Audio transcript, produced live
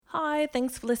Hi,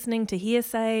 thanks for listening to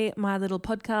Hearsay, my little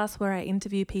podcast where I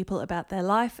interview people about their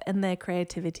life and their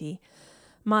creativity.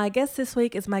 My guest this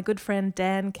week is my good friend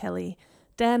Dan Kelly.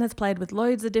 Dan has played with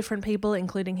loads of different people,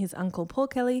 including his uncle Paul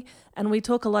Kelly, and we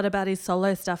talk a lot about his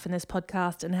solo stuff in this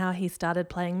podcast and how he started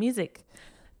playing music.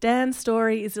 Dan's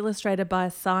story is illustrated by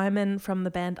Simon from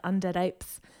the band Undead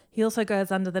Apes. He also goes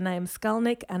under the name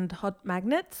Skullnick and Hot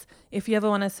Magnets. If you ever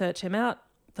want to search him out,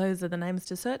 those are the names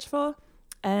to search for.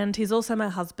 And he's also my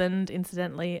husband,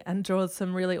 incidentally, and draws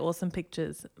some really awesome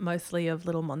pictures, mostly of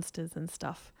little monsters and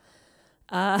stuff.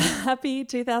 Happy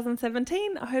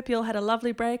 2017. I hope you all had a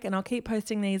lovely break, and I'll keep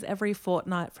posting these every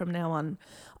fortnight from now on.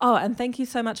 Oh, and thank you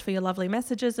so much for your lovely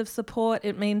messages of support.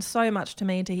 It means so much to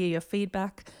me to hear your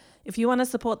feedback. If you want to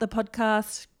support the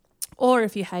podcast, or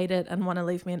if you hate it and want to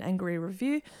leave me an angry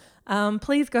review,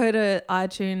 please go to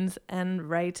iTunes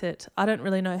and rate it. I don't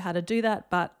really know how to do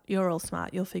that, but you're all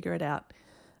smart. You'll figure it out.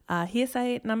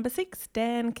 Hearsay number 6,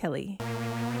 Dan Kelly.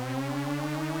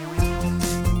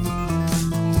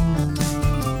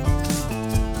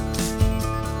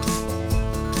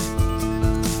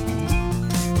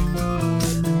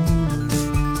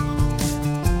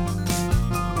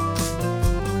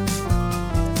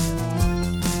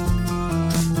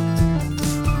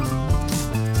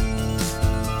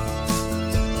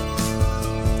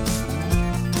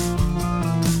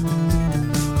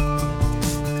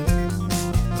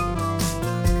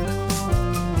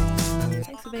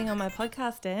 On my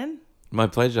podcast, Dan. My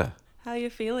pleasure. How are your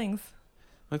feelings?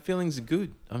 My feelings are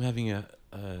good. I'm having a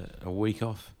week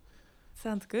off.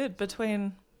 Sounds good.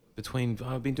 Between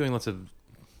I've been doing lots of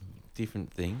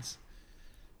different things,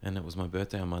 and it was my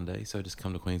birthday on Monday, so I just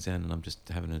come to Queensland and I'm just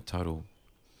having a total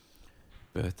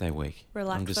birthday week.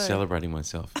 Relaxo. I'm just celebrating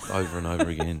myself over and over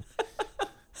again.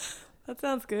 That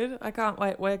sounds good. I can't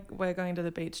wait. We're going to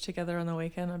the beach together on the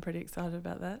weekend. I'm pretty excited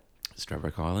about that.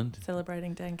 Stradbroke Island.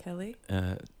 Celebrating Dan Kelly.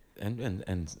 And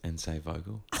say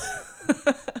Vogel.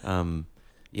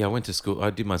 Yeah, I went to school. I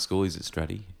did my schoolies at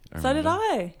Straddy. So did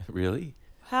I. Really?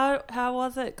 How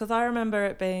was it? Because I remember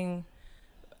it being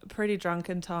a pretty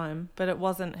drunken time, but it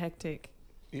wasn't hectic.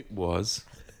 It was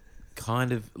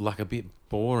kind of like a bit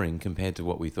boring compared to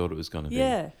what we thought it was going to be.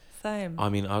 Yeah, same. I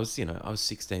mean, I was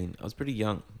 16. I was pretty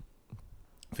young,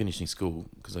 finishing school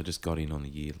because I just got in on the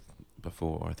year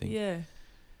before, I think. Yeah.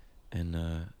 And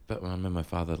but I remember my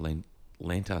father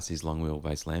lent us his long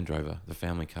wheelbase Land Rover, the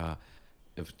family car,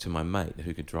 to my mate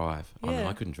who could drive. Yeah. I mean,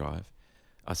 I couldn't drive.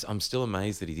 I'm still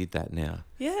amazed that he did that now.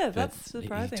 Yeah, that's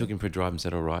surprising. He took him for a drive and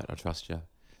said, "All right, I trust you."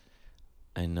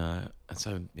 And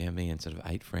so me and sort of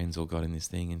 8 friends all got in this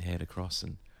thing and headed across.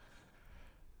 And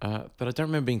but I don't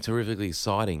remember being terrifically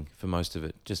exciting for most of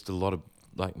it. Just a lot of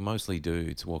mostly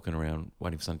dudes walking around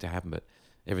waiting for something to happen. But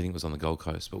everything was on the Gold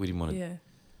Coast. But we didn't want to. Yeah.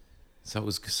 So it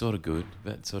was sort of good,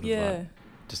 but sort of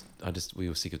we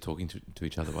were sick of talking to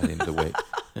each other by the end of the week.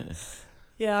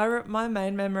 Yeah, my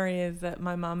main memory is that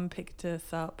my mum picked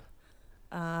us up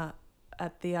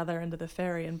at the other end of the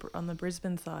ferry on the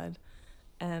Brisbane side,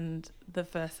 and the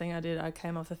first thing I did, I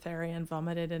came off the ferry and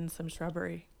vomited in some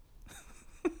shrubbery.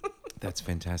 That's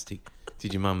fantastic.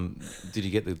 Did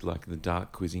you get the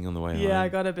dark quizzing on the way home? Yeah, I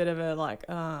got a bit of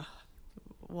a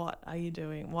what are you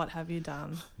doing? What have you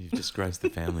done? You've disgraced the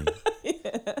family.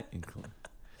 Yeah.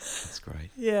 That's great.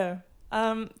 Yeah.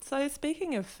 So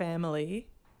speaking of family,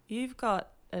 you've got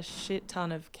a shit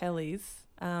ton of Kellys.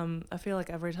 I feel like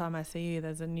every time I see you,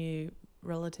 there's a new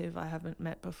relative I haven't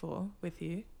met before with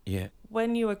you. Yeah.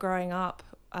 When you were growing up,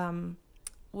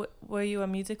 were you a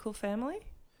musical family?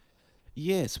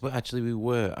 Yes, well, actually we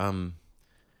were.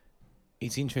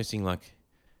 It's interesting,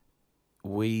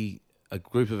 a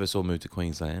group of us all moved to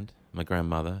Queensland. My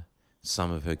grandmother,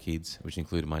 some of her kids, which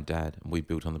included my dad, and we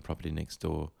built on the property next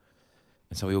door.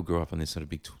 And so we all grew up on this sort of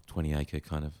big 20-acre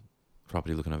kind of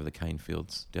property looking over the cane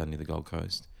fields down near the Gold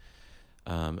Coast.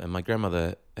 And my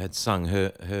grandmother had sung.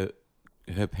 Her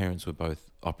parents were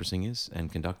both opera singers and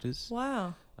conductors.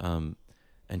 Wow. And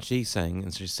she sang,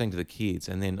 and so she sang to the kids.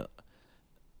 And then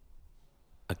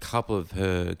a couple of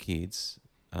her kids,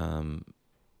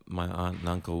 my aunt and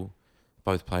uncle,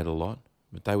 both played a lot,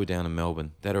 but they were down in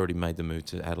Melbourne. They'd already made the move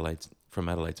to from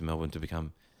Adelaide to Melbourne to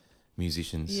become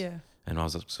musicians. Yeah. And I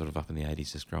was sort of up in the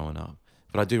 80s just growing up.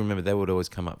 But I do remember they would always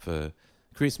come up for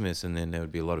Christmas, and then there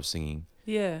would be a lot of singing.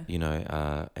 Yeah.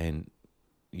 And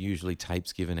usually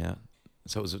tapes given out.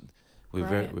 So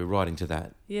we're right into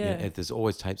that. Yeah. There's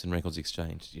always tapes and records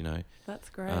exchanged, That's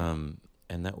great. And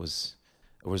that was...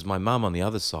 Whereas my mum on the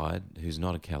other side, who's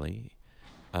not a Kelly,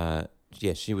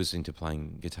 she was into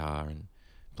playing guitar and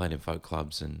playing in folk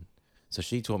clubs, and so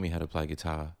she taught me how to play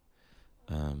guitar.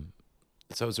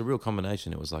 So it was a real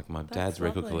combination. It was like my dad's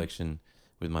record lovely. collection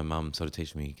with my mum sort of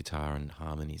teaching me guitar and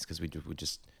harmonies because we'd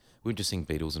just sing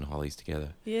Beatles and Hollies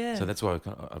together. Yeah. So that's why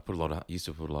I used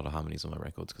to put a lot of harmonies on my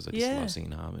records because I just love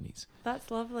singing harmonies.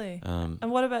 That's lovely. Um,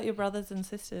 And what about your brothers and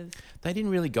sisters? They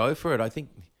didn't really go for it. I think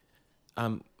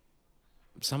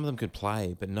some of them could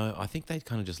play, but no, I think they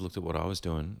kind of just looked at what I was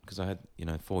doing because I had,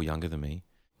 4 younger than me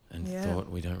and thought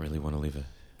we don't really want to live a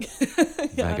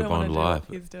vagabond life,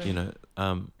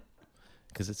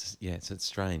 because it's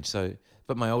strange. So,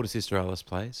 but my older sister Alice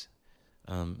plays,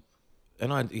 and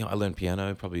I learned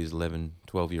piano probably as 11,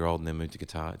 12-year-old and then moved to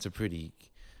guitar. It's a pretty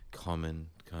common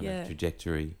kind of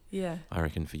trajectory, I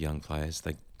reckon, for young players.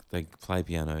 They play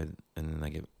piano and then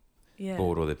they get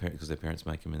bored or because their parents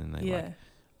make them, and then they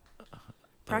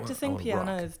Practicing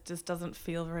piano just doesn't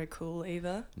feel very cool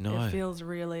either. No. It feels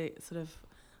really sort of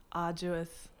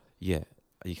arduous. Yeah.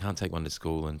 You can't take one to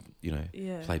school and,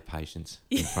 play Patience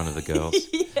in front of the girls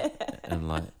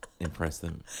and, impress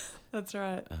them. That's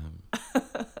right.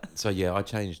 So, I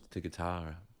changed to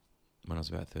guitar when I was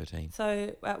about 13.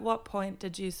 So at what point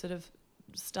did you sort of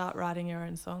start writing your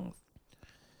own songs?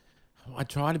 I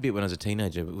tried a bit when I was a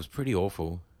teenager, but it was pretty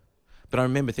awful. But I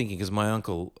remember thinking, because my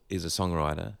uncle is a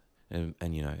songwriter and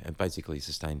basically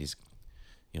sustained his,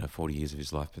 40 years of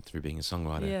his life through being a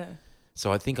songwriter. Yeah.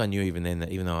 So I think I knew even then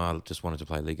that even though I just wanted to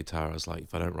play lead guitar, I was like,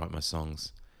 if I don't write my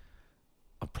songs,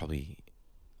 I'm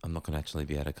not going to actually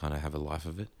be able to kind of have a life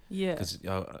of it. Yeah. Because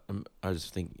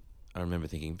I remember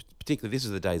thinking, particularly this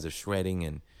is the days of shredding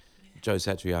and Joe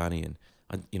Satriani, and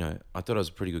I thought I was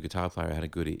a pretty good guitar player. I had a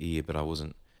good ear, but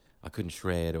I couldn't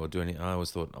shred or do anything. I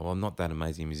always thought, I'm not that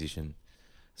amazing a musician,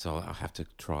 so I have to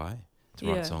try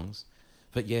to write songs.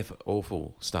 But for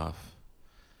awful stuff.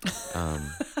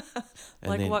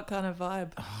 What kind of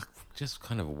vibe? Just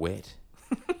kind of wet,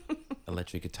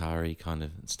 electric guitar-y kind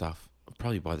of stuff.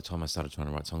 Probably by the time I started trying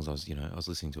to write songs, I was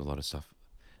listening to a lot of stuff.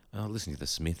 I was listening to the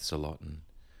Smiths a lot and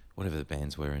whatever the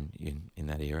bands were in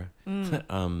that era.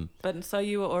 But so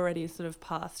you were already sort of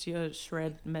past your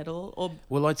shred metal, or?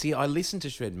 Well, I listened to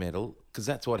shred metal because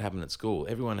that's what happened at school.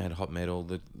 Everyone had hot metal.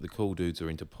 The cool dudes were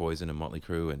into Poison and Motley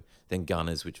Crue, and then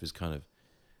Gunners, which was kind of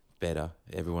better.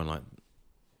 Everyone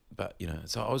but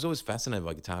so I was always fascinated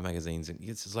by guitar magazines, and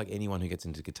it's just like anyone who gets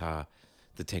into guitar,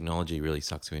 the technology really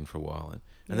sucks you in for a while, and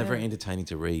they're very entertaining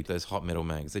to read. Those hot metal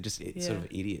mags, they're just sort of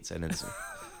idiots, and it's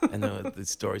and the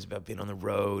stories about being on the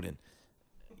road, and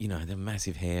their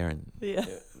massive hair, and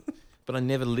but I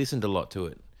never listened a lot to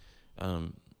it. I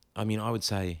would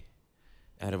say,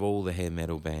 out of all the hair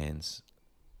metal bands,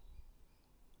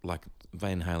 like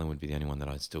Van Halen would be the only one that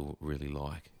I still really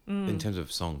like in terms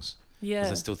of songs. Yeah,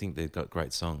 because I still think they've got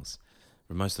great songs.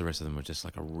 But most of the rest of them are just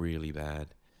like a really bad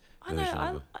version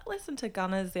of it. I listened to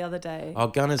Gunners the other day. Oh,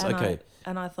 Gunners, okay.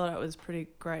 And I thought it was pretty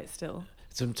great still.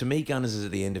 So to me, Gunners is at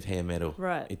the end of hair metal.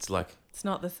 Right. It's like... It's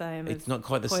not the same It's not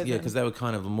quite the same. Yeah, because they were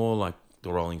kind of more like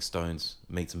the Rolling Stones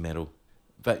meets metal.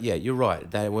 But yeah, you're right.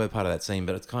 They were part of that scene.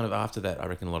 But it's kind of after that, I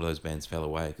reckon a lot of those bands fell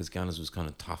away because Gunners was kind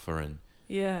of tougher and...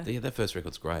 Yeah. Their first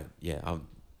record's great. Yeah,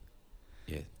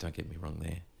 don't get me wrong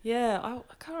there. Yeah, I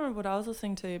can't remember what I was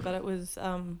listening to, but it was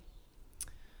I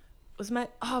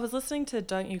was listening to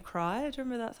Don't You Cry. Do you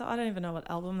remember that song? I don't even know what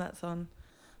album that's on.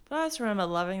 But I just remember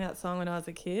loving that song when I was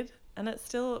a kid, and it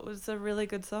was a really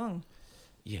good song.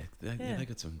 Yeah, they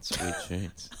got some sweet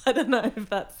tunes. I don't know if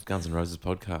that's... Guns N' Roses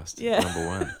podcast, number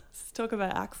 1. Let's talk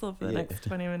about Axl for the next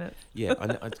 20 minutes. Yeah,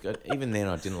 even then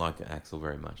I didn't like Axl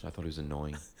very much. I thought he was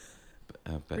annoying.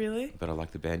 But really? But I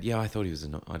liked the band. Yeah, I thought he was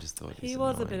annoying. I just thought he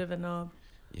was a bit of a knob.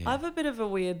 Yeah. I have a bit of a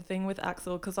weird thing with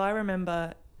Axl because I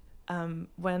remember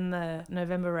when the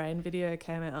November Rain video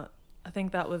came out, I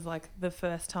think that was like the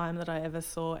first time that I ever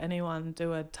saw anyone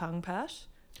do a tongue pash.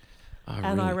 Oh,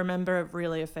 and really? I remember it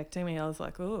really affecting me. I was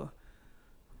like, ooh,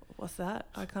 what's that?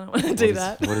 I kind of want to do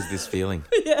that. What is this feeling?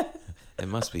 Yeah. It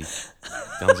must be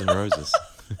Guns N' Roses.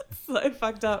 So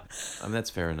fucked up. That's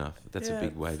fair enough. That's a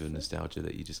big wave of nostalgia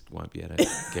that you just won't be able to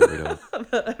get rid of.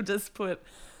 That I've just put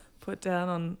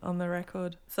down on the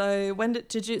record. So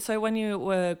when you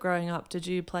were growing up, did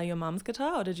you play your mum's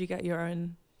guitar or did you get your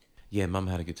own? Yeah, Mum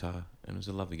had a guitar and it was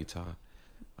a lovely guitar.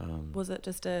 Was it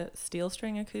just a steel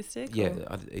string acoustic? Yeah,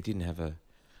 it didn't have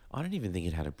I don't even think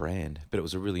it had a brand, but it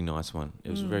was a really nice one.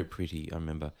 It was very pretty, I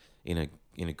remember, in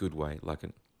a good way, like a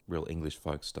real English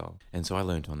folk style. And so I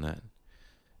learnt on that.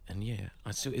 And yeah,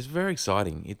 it's very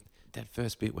exciting. That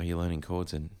first bit where you're learning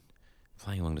chords and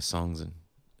playing along to songs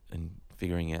and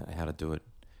figuring out how to do it,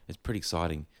 it's pretty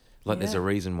exciting. There's a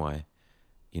reason why,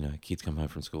 kids come home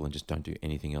from school and just don't do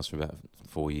anything else for about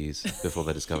 4 years before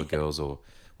they discover girls or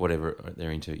whatever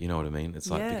they're into. You know what I mean? It's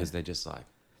because they're just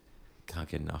can't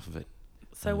get enough of it.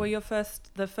 So were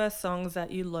the first songs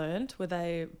that you learnt, were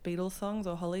they Beatles songs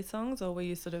or Holly songs, or were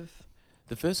you sort of...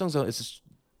 The first songs,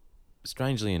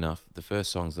 strangely enough, the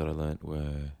first songs that I learnt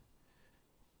were...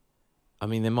 I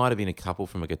mean, there might have been a couple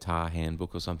from a guitar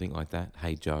handbook or something like that.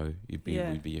 Hey Joe, would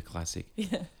be a classic.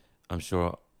 Yeah. I'm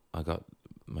sure I got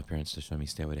my parents to show me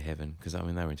Stairway to Heaven because, I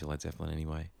mean, they were into Led Zeppelin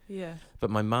anyway. Yeah. But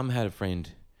my mum had a friend,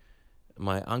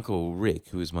 my uncle Rick,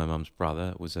 who was my mum's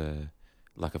brother, was a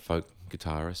folk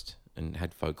guitarist and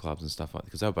had folk clubs and stuff like that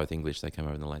because they were both English. They came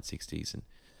over in the late 60s.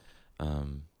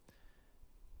 And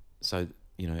so,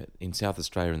 you know, in South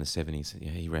Australia in the 70s, you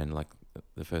know, he ran like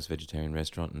the first vegetarian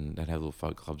restaurant and they'd have little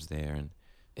folk clubs there. And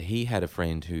he had a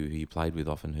friend who he played with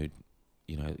often who,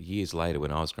 you know, years later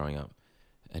when I was growing up,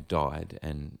 had died,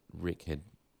 and Rick had,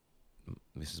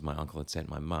 this is my uncle, had sent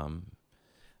my mum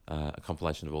a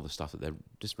compilation of all the stuff that they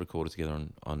just recorded together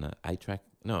on a 8-track,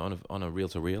 no, on a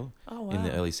reel-to-reel in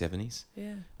the early 70s.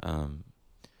 Yeah.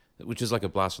 Which is like a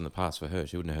blast from the past for her.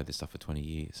 She wouldn't have heard this stuff for 20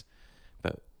 years.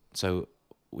 But so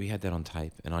we had that on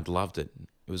tape, and I'd loved it.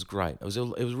 It was great. It was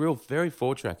real, very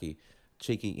 4-tracky,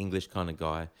 cheeky English kind of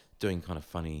guy doing kind of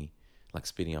funny, like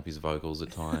speeding up his vocals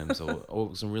at times,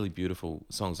 or some really beautiful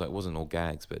songs. Like it wasn't all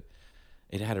gags, but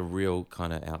it had a real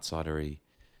kind of outsidery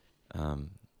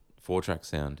 4-track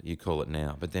sound, you call it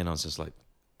now. But then I was just like,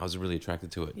 I was really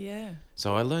attracted to it. Yeah.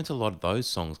 So I learnt a lot of those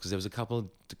songs because there was a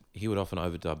couple. He would often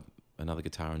overdub another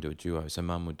guitar and do a duo. So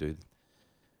Mum would do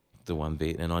the one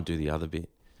bit and I'd do the other bit.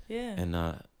 Yeah. And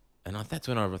that's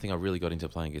when I think I really got into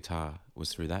playing guitar,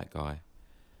 was through that guy.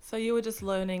 So you were just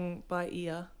learning by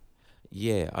ear?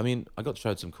 Yeah, I mean, I got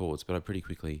showed some chords, but I pretty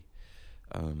quickly,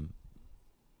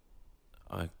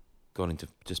 I got into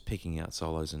just picking out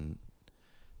solos, and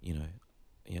you know,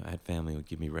 I had family who would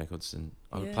give me records, and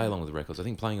I would play along with the records. I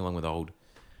think playing along with old,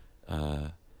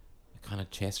 kind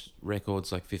of chess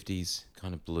records, like 50s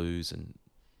kind of blues, and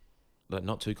but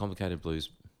not too complicated blues,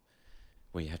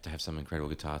 where you have to have some incredible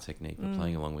guitar technique. But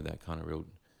playing along with that kind of real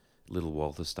Little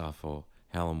Walter stuff or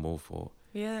Howlin' Wolf or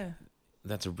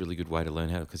that's a really good way to learn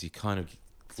how, because you kind of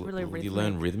really you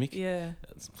learn rhythmic. Yeah,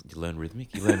 you learn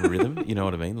rhythmic. You learn rhythm. You know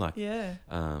what I mean? Like in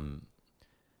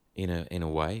a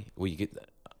way where you get.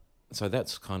 So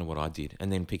that's kind of what I did,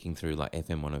 and then picking through like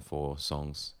FM 104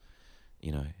 songs,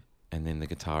 you know, and then the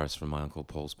guitarist from my uncle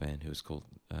Paul's band, who was called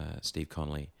Steve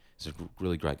Connolly, is a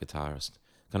really great guitarist,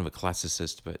 kind of a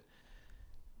classicist, but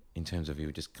in terms of he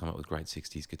would just come up with great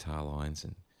 60s guitar lines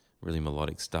and really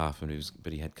melodic stuff, and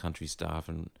but he had country stuff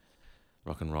and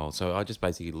rock and roll. So I just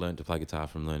basically learned to play guitar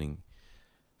from learning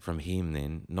from him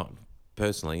then, not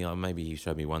personally. Maybe he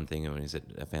showed me one thing when he was at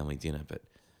a family dinner, but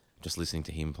just listening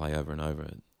to him play over and over,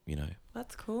 you know.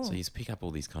 That's cool. So you just pick up all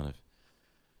these kind of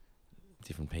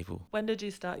different people. When did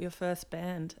you start your first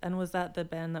band? And was that the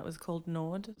band that was called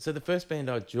Nord? So the first band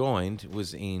I joined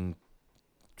was in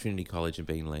Trinity College in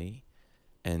Beenleigh.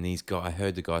 And I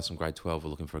heard the guys from grade 12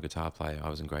 were looking for a guitar player. I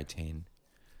was in grade 10.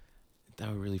 They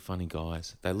were really funny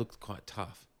guys. They looked quite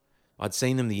tough. I'd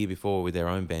seen them the year before with their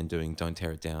own band doing Don't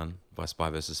Tear It Down by Spy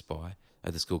vs. Spy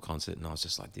at the school concert, and I was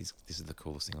just like, this is the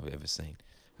coolest thing I've ever seen.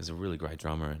 There's a really great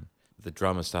drummer, and the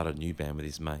drummer started a new band with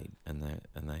his mate, I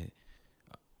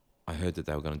heard that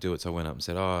they were going to do it, so I went up and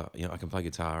said, I can play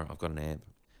guitar, I've got an amp.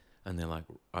 And they're like,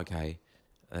 okay.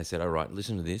 And they said, all right,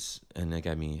 listen to this. And they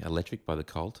gave me Electric by The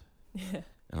Cult. Yeah. And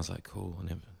I was like, cool.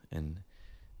 And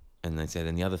they said,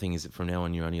 and the other thing is that from now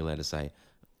on you're only allowed to say,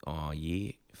 oh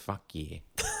yeah, fuck yeah,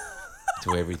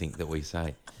 to everything that we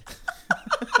say.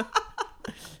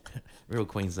 Real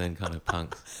Queensland kind of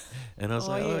punks. And I was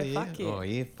like, fuck yeah. Oh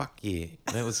yeah, fuck yeah.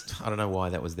 That was, I don't know why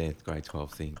that was their grade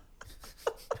 12 thing.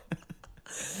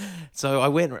 So I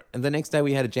went, and the next day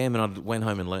we had a jam, and I went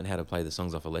home and learned how to play the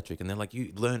songs off Electric. And they're like,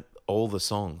 you learnt all the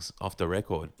songs off the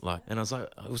record. Like, and I was like,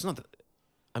 it was not that,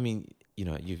 I mean, you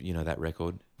know that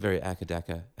record, very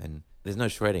Akadaka, and there's no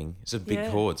shredding. It's just big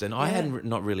chords. And I hadn't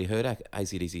not really heard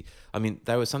AC/DC. I mean,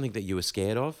 they were something that you were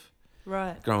scared of.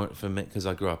 Right. Growing for me, because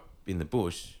I grew up in the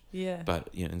bush. Yeah. But,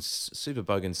 you know, super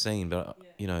bogan scene, but,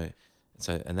 you know,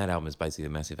 so, and that album is basically a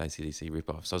massive AC/DC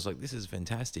ripoff. So I was like, this is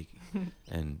fantastic.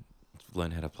 And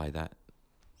learn how to play that.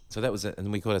 So that was it.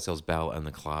 And we called ourselves Bell and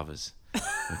the Clavers,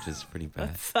 which is pretty bad.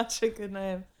 That's such a good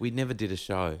name. We never did a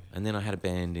show. And then I had a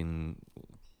band in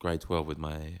grade 12 with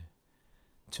my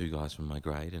two guys from my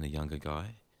grade and a younger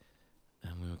guy.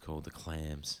 And we were called the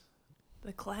Clams.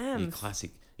 The Clams? Yeah,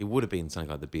 classic. It would have been something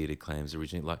like the Bearded Clams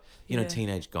originally. Like, you know,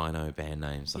 teenage gyno band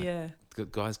names.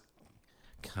 Like, guys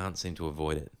can't seem to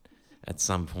avoid it. At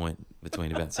some point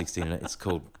between about 16 and 8, it's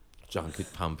called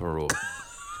Junket Pumper or...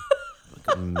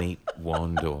 like Meat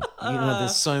Wand or, you know,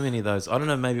 there's so many of those. I don't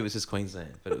know, maybe it was just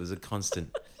Queensland, but it was a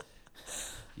constant,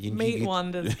 Meat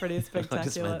Wonder's pretty I just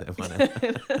spectacular. made that one up.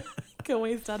 Can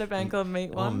we start a band called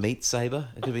Meat Wonder? Meat Saber.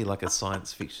 It could be like a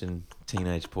science fiction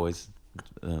teenage boys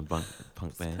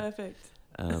punk band. Perfect.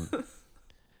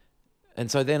 And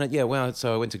so then,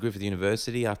 so I went to Griffith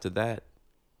University after that,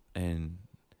 and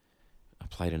I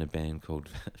played in a band called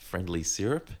Friendly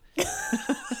Syrup.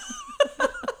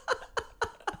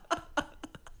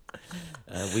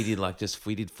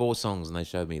 We did 4 songs, and they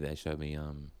showed me.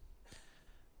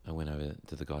 I went over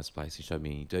to the guy's place. He showed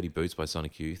me Dirty Boots by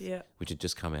Sonic Youth, which had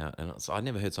just come out, and I'd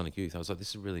never heard Sonic Youth. I was like, this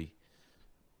is really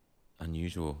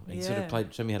unusual. And he sort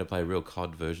of showed me how to play a real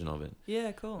COD version of it.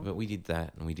 Yeah, cool. But we did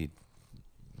that, and we did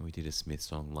a Smith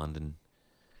song, London,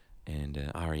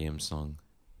 and REM song.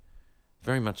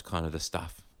 Very much kind of the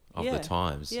stuff of the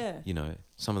times. Yeah. You know,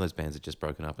 some of those bands had just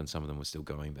broken up and some of them were still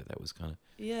going, but that was kind of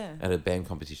at a band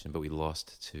competition, but we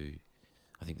lost to,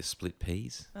 I think, the Split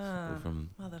Peas from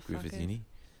Griffith Uni.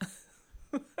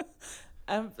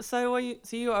 So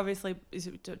you were obviously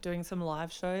doing some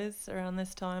live shows around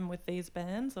this time with these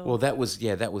bands? Or? Well, that was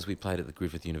we played at the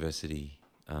Griffith University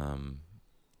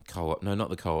co-op. No, not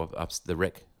the co-op. The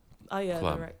Rec Club.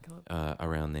 The Rec Club.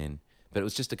 Around then, but it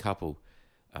was just a couple.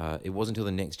 It wasn't until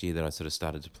the next year that I sort of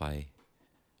started to play.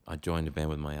 I joined a band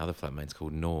with my other flatmates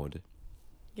called Nord.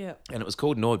 Yeah. And it was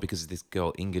called Nord because of this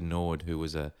girl, Inga Nord, who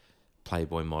was a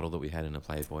Playboy model that we had in a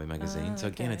Playboy magazine. So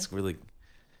again, it's really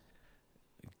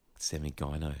semi-gyno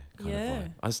kind of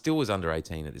vibe. I still was under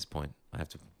 18 at this point.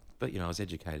 But I was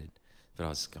educated, but I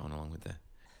was going along with that.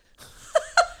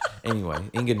 Anyway,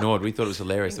 Inga Nord, we thought it was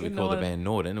hilarious that we called the band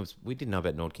Nord, and we didn't know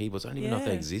about Nord keyboards. I didn't even know if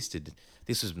they existed.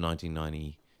 This was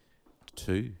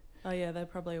 1992. Oh yeah, they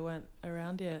probably weren't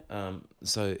around yet. And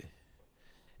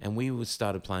we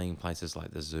started playing places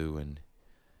like the Zoo and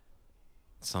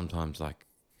sometimes like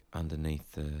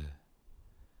underneath the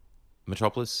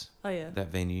Metropolis. Oh yeah, that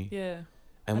venue. Yeah,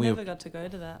 and I never got to go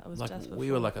to that. I was like just before.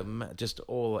 we were like just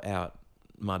all out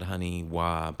Mudhoney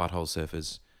wah butthole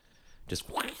surfers, just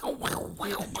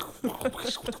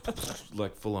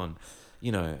like full on,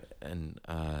 and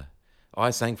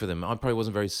I sang for them. I probably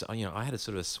wasn't very, I had a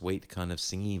sort of a sweet kind of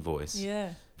singy voice.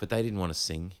 Yeah. But they didn't want to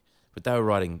sing. But they were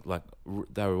writing,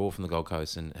 they were all from the Gold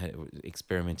Coast and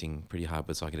experimenting pretty hard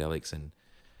with psychedelics and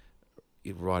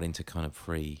right into kind of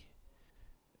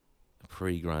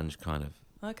pre-grunge kind of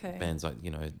bands like,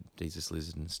 Jesus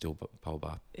Lizard and Steel Pole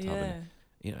Bar Tub.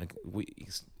 Yeah.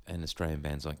 And Australian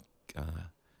bands like,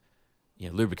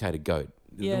 Lubricated Goat.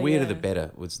 Yeah, the weirder the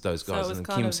better was those guys. So and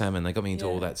Kim Salmon, they got me into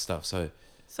all that stuff.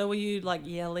 So were you like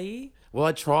yelly? Well,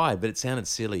 I tried, but it sounded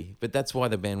silly. But that's why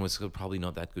the band was probably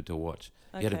not that good to watch.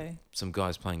 Okay. You had some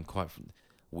guys playing quite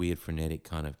weird, frenetic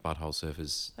kind of butthole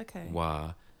surfers. Okay.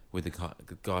 Wah, with the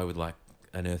guy with like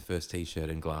an Earth First t-shirt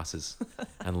and glasses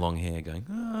and long hair going.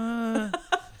 Ah.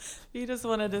 You just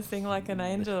wanted to sing like an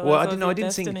angel. Well, I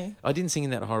didn't sing. I didn't sing in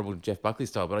that horrible Jeff Buckley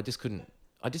style, but I just couldn't.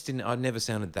 I just didn't. I never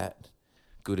sounded that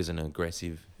good as an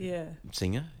aggressive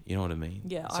singer. You know what I mean?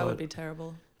 Yeah, so I would be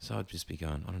terrible. So I'd just be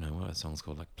going, I don't know what a song's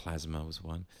called, like Plasma was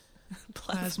one.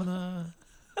 Plasma.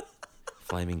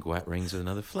 Flaming Gwat Rings was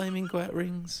another. Flaming Gwat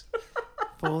Rings.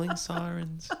 Falling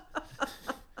Sirens.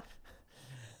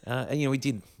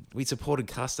 And we supported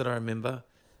Custard, I remember,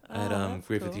 at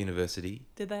Griffith University.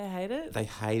 Did they hate it? They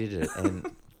hated it.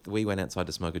 And we went outside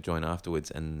to smoke a joint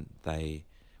afterwards and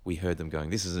we heard them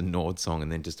going, this is a Nord song,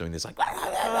 and then just doing this like,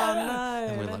 oh no,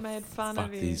 and we're they like, made fun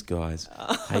of you. Fuck these guys.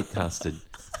 Hate Custard.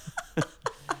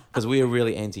 Because we were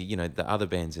really anti, the other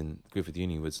bands in Griffith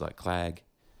Uni was like Clag.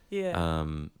 Yeah.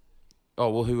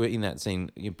 Who were in that scene?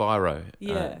 Biro,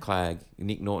 Clag,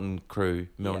 Nick Norton crew,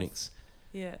 Melnix.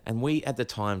 Yeah. And we at the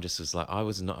time just was like, I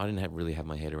didn't really have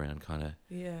my head around kind of.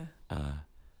 Yeah.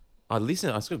 I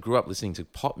sort of grew up listening to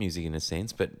pop music in a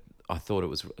sense, but I thought it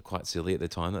was quite silly at the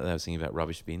time that they were singing about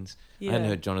rubbish bins. Yeah. I hadn't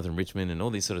heard Jonathan Richman and all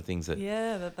these sort of things that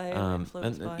that they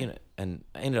influenced by. And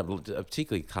I ended up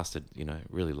particularly Custard,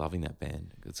 really loving that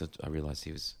band. I realised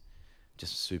he was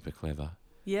just super clever.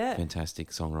 Yeah. Fantastic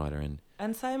songwriter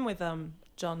and same with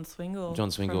John Swingle. John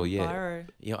Swingle, from yeah. Biro.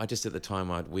 Yeah, I just at the time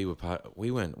we were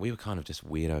kind of just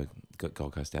weirdo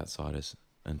Gold Coast outsiders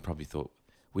and probably thought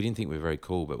we didn't think we were very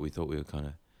cool, but we thought we were kind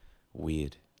of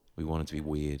weird. We wanted to be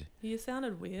weird. You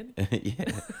sounded weird.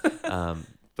 Yeah.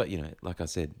 But, like I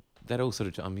said, that all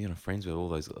sort of, I'm friends with all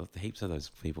those, heaps of those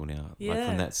people now, like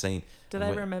from that scene. Do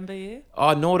they remember you?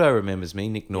 Oh, Nordo remembers me,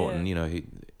 Nick Norton, who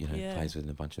plays with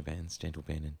a bunch of bands, Gentle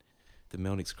Ben, and the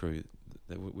Melnix crew.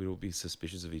 We'd all be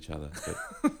suspicious of each other,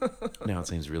 but now it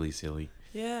seems really silly.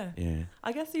 Yeah. Yeah.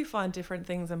 I guess you find different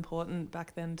things important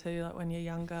back then too, like when you're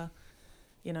younger.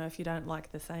 If you don't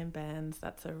like the same bands,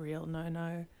 that's a real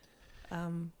no-no.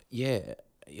 Yeah,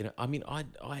 I mean,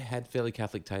 I had fairly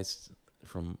Catholic tastes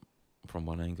from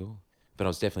one angle, but I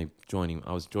was definitely joining.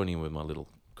 I was joining with my little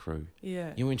crew.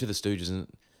 Yeah. You went to the Stooges, and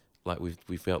like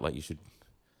we felt like you should,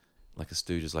 like a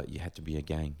Stooges, like you had to be a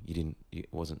gang. You didn't. It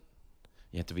wasn't.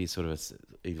 You had to be sort of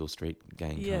a evil street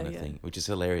gang kind of thing, which is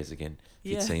hilarious. Again,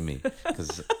 if you'd seen me,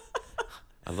 because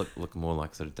I look more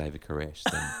like sort of David Koresh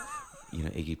than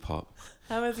Iggy Pop.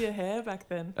 How was your hair back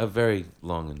then? Very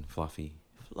long and fluffy.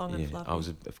 And fluffy. I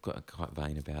was quite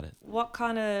vain about it. What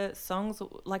kind of songs?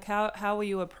 Like how were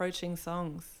you approaching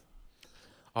songs?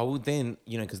 I would then,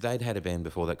 because they'd had a band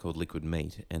before that called Liquid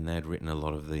Meat, and they'd written a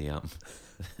lot of the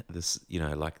this,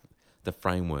 like the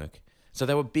framework. So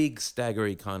they were big,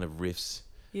 staggery kind of riffs.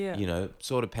 Yeah.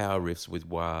 Sort of power riffs with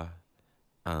wah.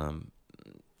 And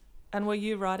were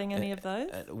you writing any of those?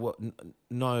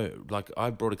 No, like I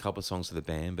brought a couple of songs to the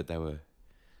band, but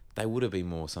they would have been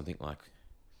more something like,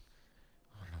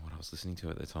 I don't know what I was listening to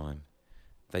at the time.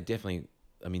 They definitely,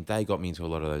 they got me into a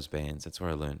lot of those bands. That's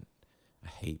where I learned a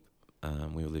heap.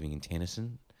 We were living in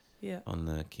Tennyson. Yeah. On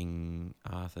the King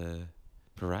Arthur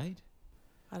Parade.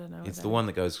 I don't know. It's the one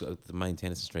that goes, the main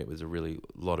Tennyson Street was a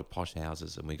lot of posh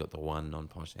houses, and we got the one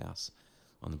non-posh house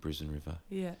on the Brisbane River.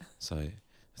 Yeah. So,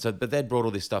 but they'd brought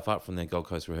all this stuff up from their Gold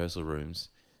Coast rehearsal rooms,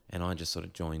 and I just sort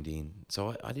of joined in.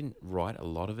 So I didn't write a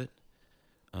lot of it,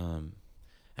 and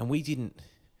we didn't.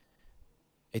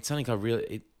 It's something I've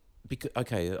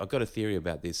got a theory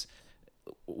about this.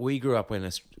 We grew up when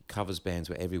covers bands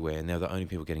were everywhere, and they were the only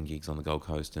people getting gigs on the Gold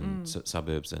Coast and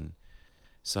suburbs. And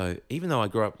so even though I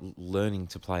grew up learning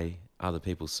to play other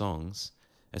people's songs,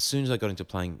 as soon as I got into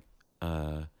playing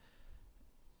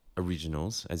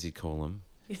originals, as you call them,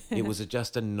 it was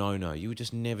just a no-no. You would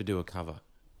just never do a cover.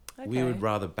 Okay. We would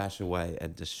rather bash away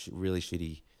at just really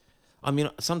shitty...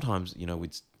 sometimes,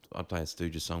 I'd play a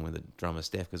Stooges song with the drummer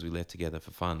Steph because we left together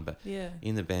for fun, but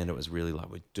in the band it was really like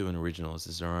we're doing originals.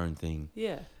 This is our own thing.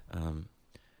 Yeah.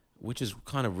 Which is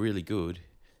kind of really good,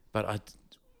 but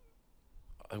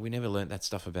we never learnt that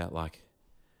stuff about like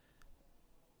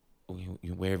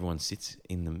where everyone sits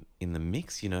in the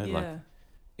mix. Like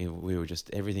we were just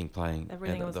everything playing.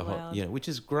 Everything was loud. Which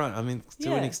is grunge.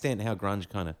 To an extent, how grunge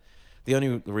kind of. The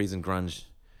only reason grunge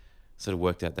sort of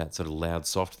worked out that sort of loud,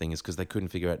 soft thing is because they couldn't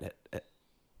figure out.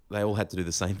 They all had to do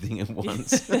the same thing at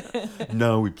once.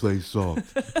 No, we play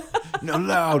soft. No,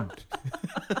 loud.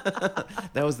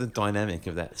 That was the dynamic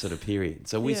of that sort of period.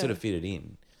 So we sort of fitted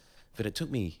in. But it took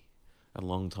me a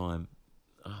long time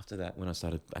after that when I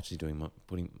started actually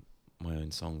putting my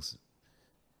own songs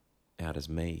out as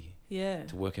me. Yeah.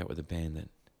 To work out with a band that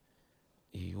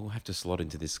you all have to slot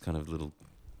into this kind of little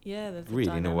grid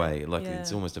in a way. Like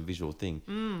it's almost a visual thing.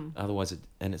 Otherwise,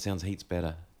 it sounds heaps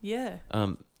better. Yeah.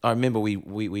 I remember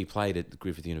we played at the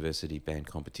Griffith University band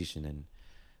competition, and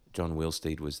John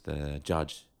Wilsteed was the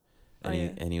judge,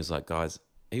 and he was like, guys,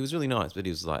 he was really nice, but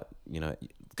he was like,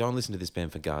 go and listen to this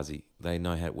band Fugazi. They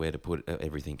know where to put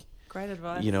everything. Great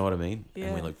advice. You know what I mean? Yeah.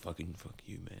 And we're like, fuck you,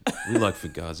 man. We like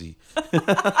Fugazi.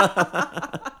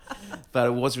 But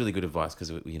it was really good advice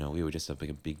because we were just like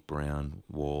a big brown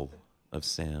wall of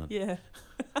sound. Yeah.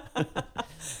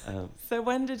 So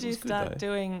when did you start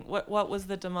doing? What was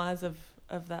the demise of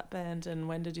that band, and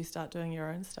when did you start doing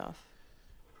your own stuff?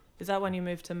 Is that when you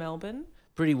moved to Melbourne?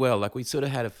 Pretty well. Like we sort of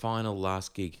had a final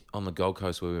last gig on the Gold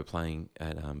Coast where we were playing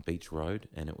at Beach Road,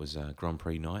 and it was a Grand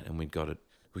Prix night, and we'd got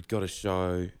a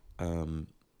show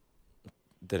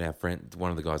that our friend,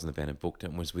 one of the guys in the band, had booked,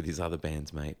 and was with his other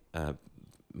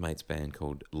mate's band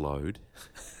called Load,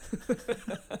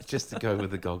 just to go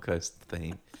with the Gold Coast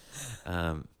theme.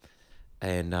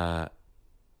 And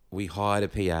we hired a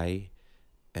PA,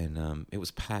 and it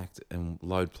was packed, and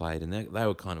Load played, and they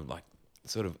were kind of like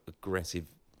sort of aggressive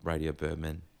Radio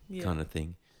Birdman kind of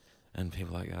thing, and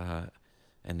people like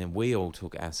and then we all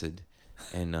took acid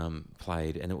and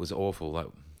played, and it was awful. Like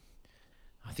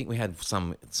I think we had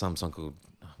some song called,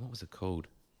 what was it called?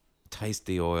 Taste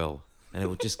the Oil, and it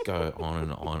would just go on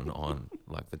and on and on,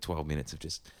 like for 12 minutes of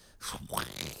just.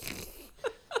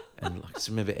 And I just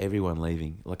remember everyone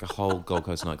leaving, like a whole Gold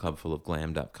Coast nightclub full of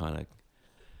glammed up kind of,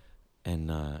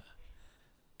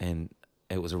 and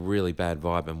it was a really bad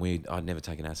vibe. And I'd never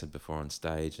taken acid before on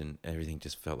stage, and everything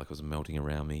just felt like it was melting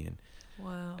around me. And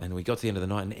wow. And we got to the end of the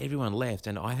night, and everyone left,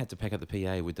 and I had to pack up the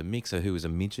PA with the mixer, who was a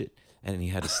midget, and he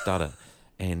had a stutter,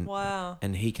 and wow.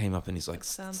 And he came up and he's like,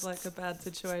 sounds like a bad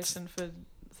situation for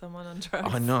someone on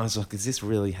drugs. I know. I was like, is this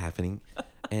really happening?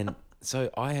 And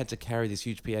so I had to carry this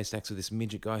huge PA stacks with this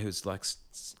midget guy who was like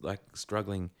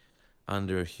struggling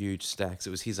under a huge stacks.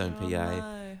 It was his own PA,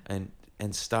 no.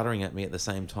 and stuttering at me at the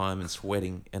same time and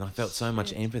sweating. And I felt so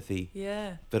much empathy,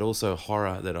 yeah, but also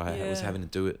horror that I was having to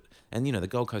do it. And, you know, the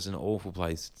Gold Coast is an awful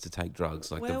place to take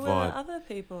drugs. Like Where the were vibe. the other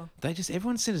people?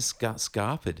 Everyone said it's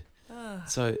scarpered. Ah.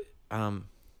 So, and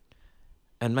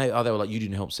maybe, they were like, you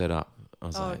didn't help set up. I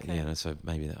was like, okay. yeah, so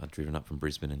maybe I'd driven up from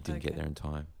Brisbane and didn't get Okay. there in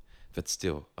time. But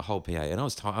still, a whole PA. And I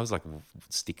was like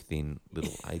stick thin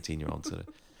little 18-year-old sort of.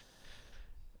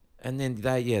 And then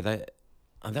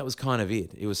that was kind of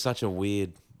it. It was such a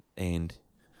weird end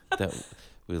that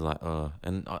we were like, oh.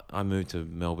 And I moved to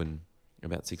Melbourne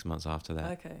about 6 months after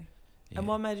that. Okay. Yeah. And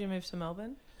what made you move to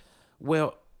Melbourne?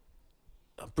 Well,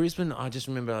 Brisbane, I just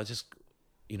remember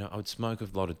I would smoke a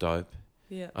lot of dope.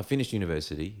 Yeah. I finished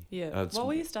university. Yeah. What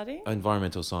were you studying?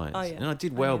 Environmental science. Oh, yeah. And I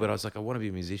did well, yeah. but I was like, I want to be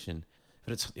a musician.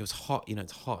 But it was hot, you know,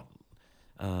 it's hot.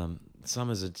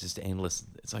 Summers are just endless.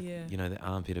 It's like, Yeah. you know, the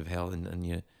armpit of hell.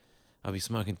 And I'd be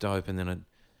smoking dope and then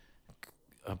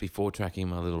I'd be 4-tracking in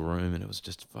my little room and it was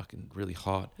just fucking really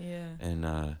hot. Yeah.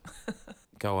 And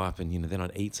go up and, you know, then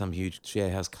I'd eat some huge share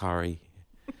house curry,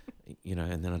 you know,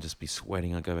 and then I'd just be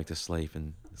sweating. I'd go back to sleep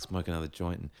and smoke another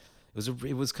joint. And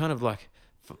it was kind of like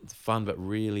fun, but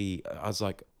really,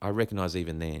 I recognised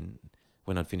even then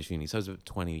when I'd finished uni, so I was about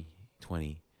 20,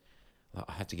 like,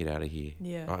 I have to get out of here.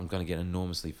 Yeah. I'm going to get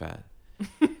enormously fat.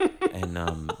 And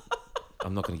I'm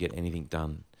not going to get anything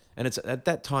done. And it's at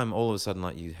that time, all of a sudden,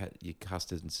 like you had your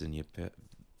custards and your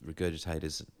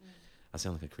regurgitators. I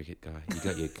sound like a cricket guy. You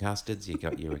got your custards, you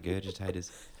got your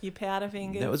regurgitators. Your powder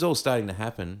fingers. That was all starting to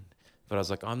happen. But I was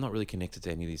like, I'm not really connected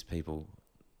to any of these people.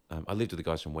 I lived with the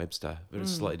guys from Webster, but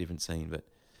it's a slightly different scene. But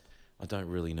I don't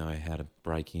really know how to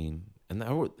break in. And they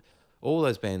were all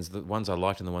those bands, the ones I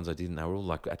liked and the ones I didn't, they were all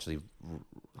like actually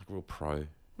like real pro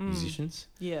musicians.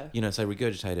 Yeah. You know, so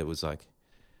Regurgitator was like,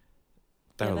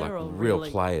 they Yeah, were they like were all real really-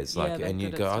 players. yeah, Like, they're and you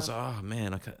good go, at I was stuff. like, oh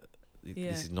man,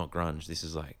 Yeah. this is not grunge. This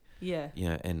is like, Yeah. you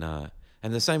know,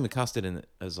 and the same with Custard. And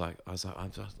I was like, I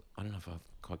don't know if I've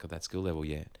quite got that skill level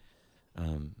yet.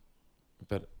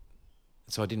 But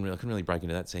so I couldn't really break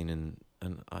into that scene.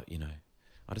 And I, you know,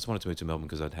 I just wanted to move to Melbourne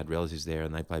because I'd had relatives there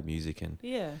and they played music and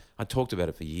Yeah. I talked about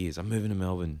it for years. I'm moving to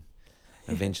Melbourne.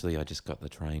 Eventually, I just got the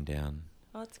train down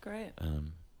Oh, that's great.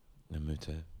 and moved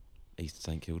to East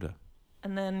St Kilda.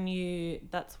 And then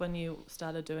that's when you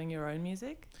started doing your own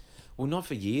music? Well, not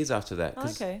for years after that. Oh,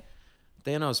 'Cause okay.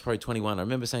 then I was probably 21. I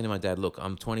remember saying to my dad, look,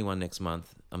 I'm 21 next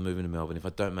month. I'm moving to Melbourne. If I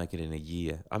don't make it in a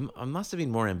year, I must have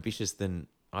been more ambitious than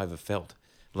I ever felt.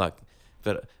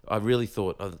 But I really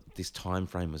thought this time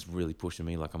frame was really pushing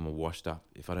me. Like, I'm a washed up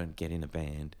if I don't get in a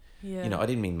band. Yeah. You know, I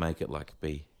didn't mean make it like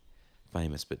be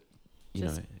famous, but, you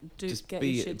Just know, just get be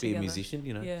your shit a together. musician,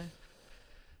 you know. Yeah.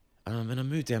 And I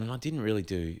moved down and I didn't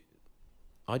really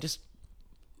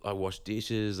I washed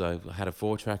dishes. I had a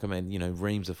 4-track. I made, you know,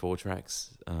 reams of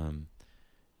 4-tracks.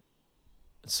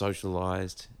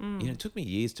 Socialised. You know, it took me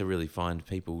years to really find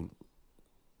people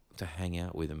to hang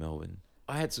out with in Melbourne.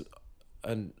 I had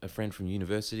a friend from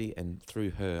university, and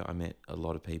through her, I met a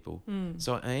lot of people.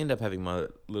 So I ended up having my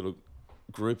little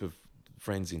group of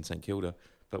friends in St Kilda,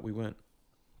 but we weren't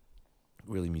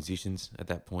really musicians at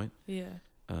that point. Yeah.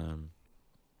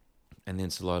 And then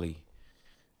slowly,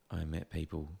 I met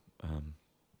people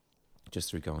just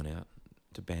through going out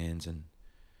to bands and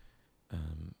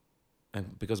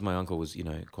because my uncle was, you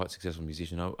know, quite a successful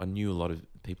musician, I knew a lot of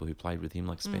people who played with him,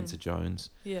 like Spencer Jones,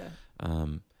 Yeah.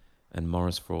 and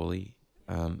Morris Frawley.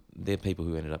 They're people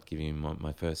who ended up giving me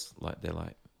my first, like, they're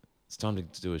like, it's time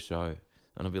to do a show,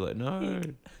 and I'll be like, no.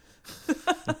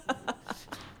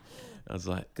 I was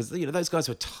like, because, you know, those guys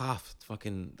were tough.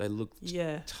 They looked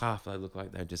Yeah. tough. They looked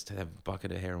like they just have a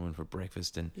bucket of heroin for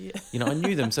breakfast. And, Yeah. you know, I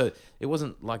knew them. So it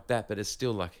wasn't like that, but it's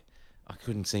still like I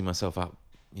couldn't see myself up.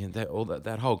 You know,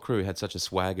 that whole crew had such a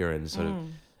swagger and sort of,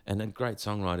 and they're great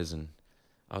songwriters. And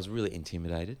I was really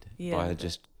intimidated by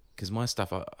just, because my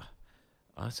stuff,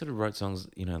 I sort of wrote songs,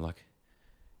 you know, like,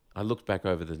 I looked back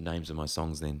over the names of my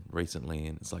songs then recently,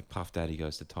 and it's like Puff Daddy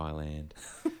Goes to Thailand,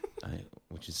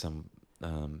 which is some,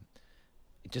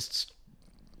 just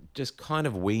kind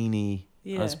of weenie,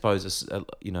 Yeah. I suppose,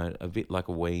 you know, a bit like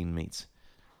a Ween meets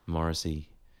Morrissey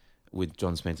with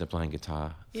John Spencer playing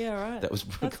guitar. Yeah, right. That was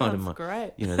That kind of sounds my,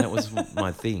 great. you know, that was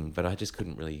my thing, but I just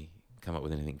couldn't really come up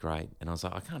with anything great. And I was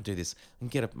like, I can't do this. I can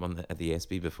get up at the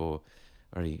ESPY before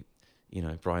already, you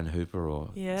know, Brian Hooper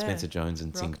or Yeah. Spencer Jones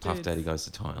and sing Rock Puff dudes. Daddy Goes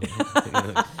to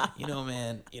Thailand. You know,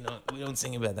 man, you know, we don't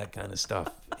sing about that kind of stuff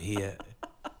here.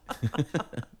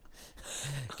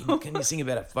 Can you sing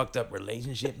about a fucked up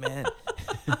relationship, man?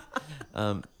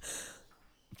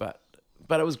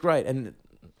 But it was great, and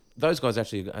those guys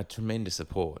actually are tremendous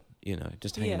support. You know,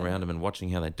 just hanging Yeah. around them and watching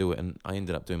how they do it. And I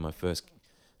ended up doing my first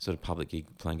sort of public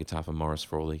gig playing guitar for Morris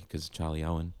Frawley because Charlie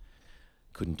Owen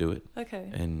couldn't do it, Okay.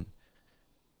 and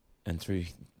through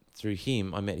through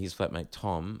him, I met his flatmate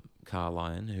Tom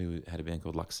Carlyon, who had a band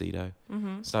called Luxido.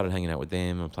 Mm-hmm. Started hanging out with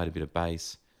them. I played a bit of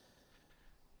bass.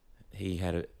 He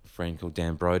had a friend called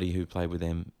Dan Brody who played with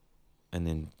them, and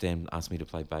then Dan asked me to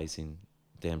play bass in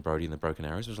Dan Brody and the Broken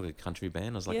Arrows. It was like a country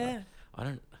band. I was like, Yeah. I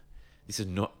don't. This is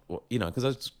not, because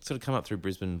I sort of come up through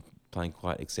Brisbane playing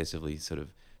quite excessively sort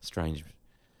of strange,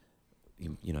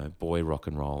 boy rock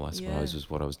and roll, I suppose, was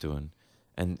what I was doing,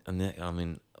 and then I'm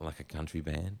in like a country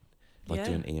band, like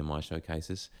doing EMI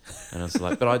showcases, and I was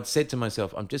like, but I'd said to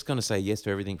myself, I'm just going to say yes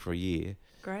to everything for a year.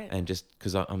 Great. And just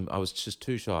because I was just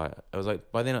too shy. I was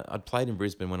like, by then I'd played in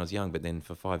Brisbane when I was young, but then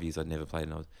for 5 years I'd never played,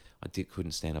 and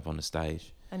couldn't stand up on the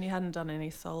stage. And you hadn't done any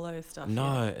solo stuff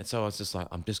No, yet. and so I was just like,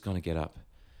 I'm just going to get up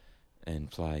and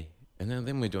play. And then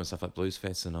we were doing stuff like Blues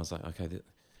Fest, and I was like, okay,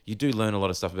 you do learn a lot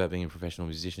of stuff about being a professional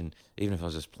musician, even if I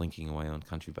was just plinking away on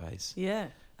country bass. Yeah,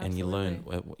 absolutely. And you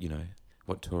learn,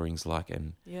 what touring's like,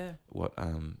 and what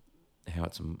how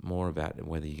it's more about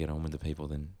whether you get on with the people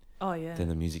than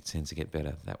the music tends to get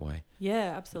better that way.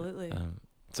 Yeah, absolutely.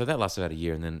 So that lasted about a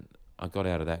year, and then I got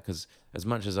out of that because as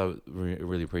much as I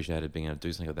really appreciated being able to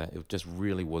do something like that, it just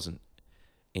really wasn't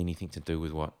anything to do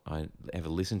with what I ever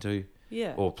listened to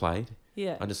or played.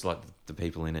 Yeah. I just liked the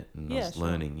people in it, and I was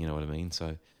learning, you know what I mean?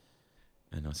 So,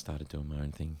 and I started doing my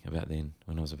own thing about then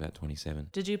when I was about 27.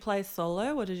 Did you play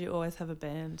solo or did you always have a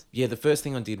band? Yeah, the first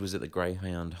thing I did was at the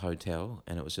Greyhound Hotel,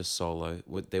 and it was just solo.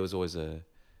 There was always a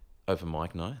open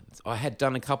mic night. I had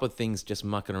done a couple of things just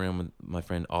mucking around with my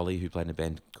friend Ollie, who played in a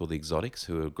band called The Exotics,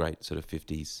 who were a great sort of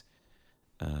 50s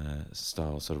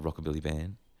style sort of rockabilly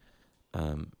band.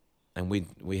 And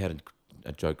we had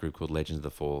a joke group called Legends of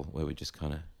the Fall, where we just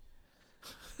kind of...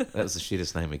 that was the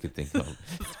shittest name we could think of.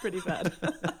 It's pretty bad.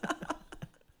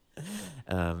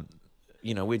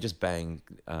 We'd just bang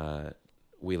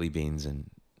wheelie bins, and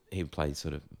he'd play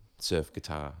sort of surf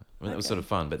guitar. I mean, It was sort of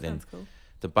fun, but then cool.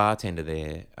 The bartender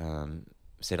there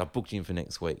said, I booked you in for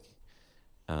next week,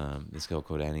 this girl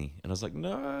called Annie. And I was like,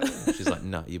 no. She's like,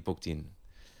 no, you're booked in.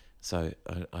 So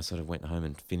I sort of went home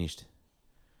and finished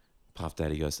Puff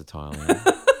Daddy Goes to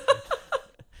Thailand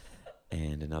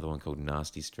and another one called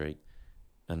Nasty Street,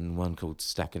 and one called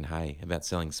Stack and Hay, about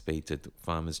selling speed to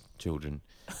farmers' children,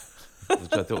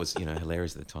 which I thought was,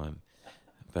 hilarious at the time.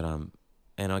 But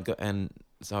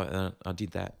So I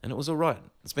did that, and it was all right.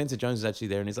 Spencer Jones was actually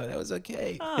there, and he's like, that was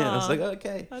okay. And I was like,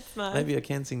 okay. That's nice. Maybe I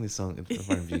can sing this song in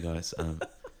front of you guys.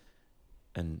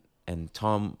 And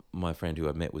Tom, my friend who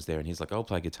I met, was there, and he's like, I'll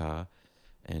play guitar.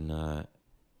 And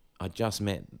I just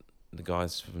met the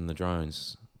guys from the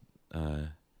Drones,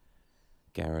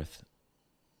 Gareth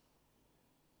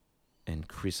and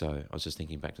Chriso. I was just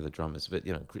thinking back to the drummers, but,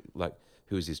 like,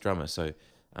 who was his drummer? So,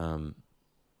 and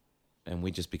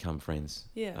we just become friends.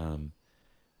 Yeah.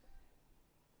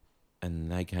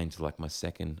 And they came to like my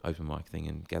second open mic thing,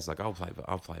 and Gaz's like, I'll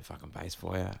play fucking bass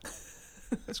for you.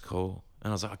 It's cool.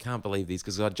 And I was like, I can't believe these,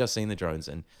 because I'd just seen the Drones,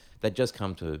 and they'd just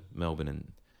come to Melbourne.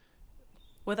 And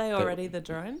were they already the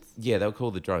Drones? Yeah, they were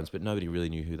called the Drones, but nobody really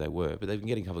knew who they were. But they've been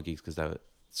getting a couple of gigs because they were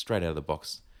straight out of the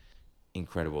box,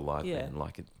 incredible live band.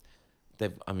 Like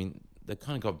they've kind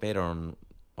of got better on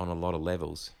a lot of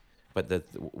levels, but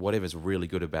whatever's really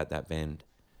good about that band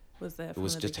was there. It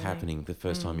was just happening the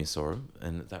first time you saw them,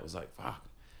 and that was like, fuck.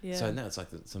 Yeah. So now it's like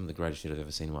some of the greatest shit I've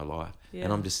ever seen in my life. Yeah.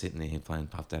 And I'm just sitting there playing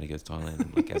Puff Daddy Goes to Thailand,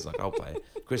 and my Gaz's like, I'll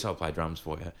play drums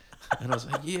for you. And I was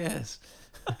like, yes.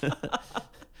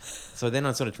 So then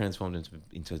I sort of transformed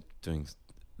into doing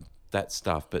that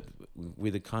stuff, but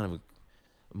with a kind of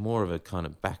more of a kind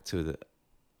of back to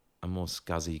a more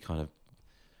scuzzy kind of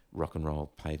rock and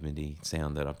roll pavement-y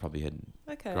sound that I probably had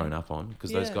grown up on,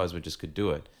 because those guys just could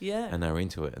do it, and they were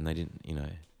into it, and they didn't,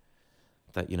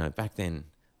 back then,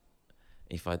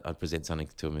 if I'd present something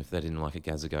to them, if they didn't like it,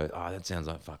 Gaz would go, oh, that sounds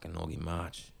like fucking Augie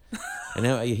March. And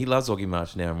now he loves Augie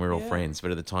March now, and we're all friends,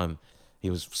 but at the time he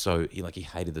was he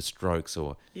hated the Strokes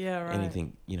or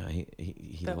anything,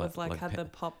 he that was had the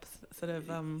pop sort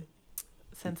of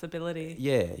sensibility.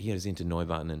 Yeah, he was into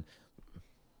Neubauten,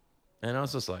 and I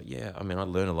was just like, I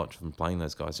learned a lot from playing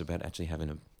those guys about actually having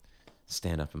to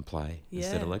stand up and play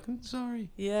instead of like, I'm sorry.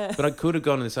 Yeah. But I could have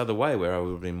gone this other way, where I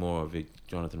would have been more of a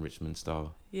Jonathan Richman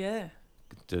style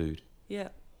dude. Yeah.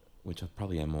 Which I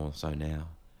probably am more so now.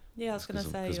 Yeah, I was going to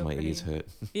say, because my ears hurt.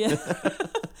 Yeah.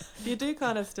 You do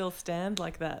kind of still stand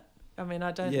like that. I mean,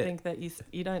 I don't think that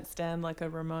you don't stand like a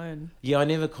Ramone. Yeah, I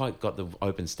never quite got the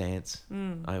open stance.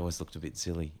 I always looked a bit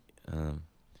silly.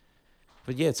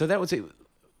 But yeah, so that was it.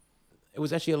 It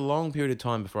was actually a long period of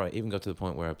time before I even got to the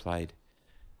point where I played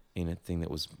in a thing that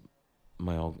was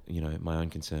my own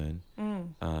concern,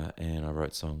 and I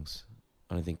wrote songs.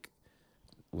 And I think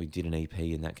we did an EP,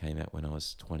 and that came out when I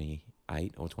was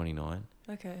 28 or 29.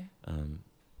 Okay.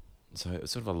 So it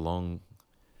was sort of a long...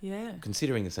 Yeah.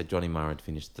 Considering that, say, Johnny Marr had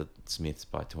finished the Smiths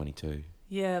by 22.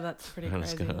 Yeah, that's pretty I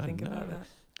was crazy to going, think "Oh, about no." that.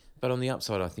 But on the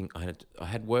upside, I think I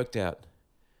had worked out,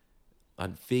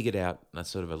 I'd figured out a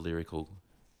sort of a lyrical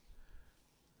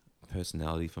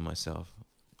personality for myself.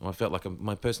 I felt like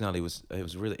my personality was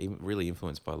really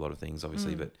influenced by a lot of things,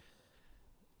 obviously, but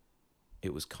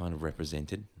it was kind of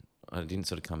represented. I didn't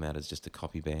sort of come out as just a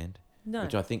copy band, No.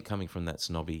 which I think, coming from that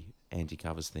snobby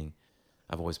anti-covers thing,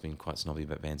 I've always been quite snobby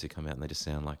about bands who come out and they just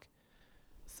sound like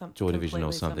Joy Division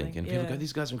or something. And people go,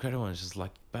 these guys are incredible. And it's just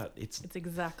like, but it's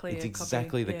exactly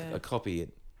a copy,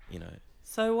 you know.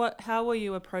 So how were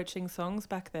you approaching songs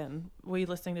back then? Were you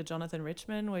listening to Jonathan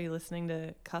Richman? Were you listening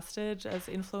to Custard as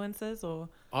influences, or?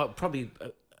 I probably,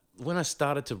 when I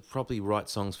started to properly write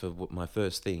songs for my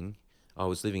first thing, I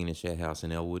was living in a share house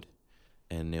in Elwood,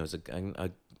 and there was a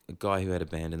guy who had a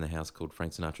band in the house called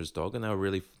Frank Sinatra's Dog, and they were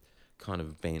really kind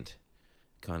of bent,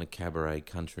 kind of cabaret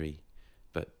country,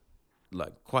 but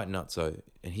like quite nutso.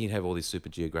 And he'd have all these super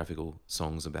geographical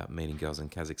songs about meeting girls in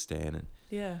Kazakhstan, and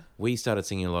we started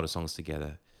singing a lot of songs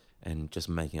together and just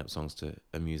making up songs to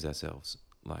amuse ourselves.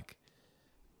 Like,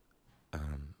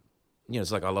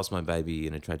 it's like I lost my baby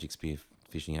in a tragic spear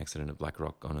fishing accident at Black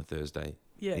Rock on a Thursday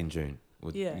in June.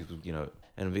 And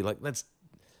it'd be like,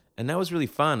 and that was really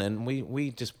fun. And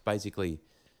we just basically,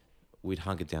 we'd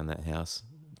hunker down that house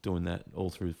doing that all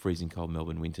through freezing cold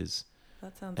Melbourne winters.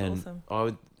 That sounds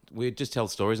awesome. We'd just tell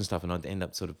stories and stuff, and I'd end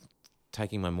up sort of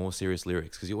taking my more serious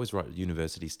lyrics, because you always write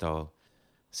university style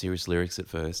serious lyrics at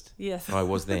first. Yes. I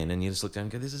was then, and you just look down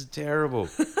and go, this is terrible.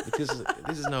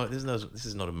 This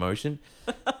is not emotion.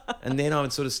 And then I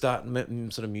would sort of start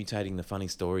mutating the funny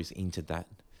stories into that,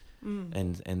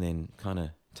 and then kind of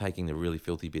taking the really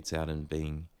filthy bits out and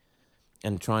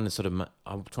trying to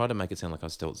I'll try to make it sound like I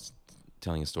was still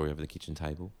telling a story over the kitchen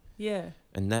table. Yeah.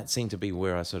 And that seemed to be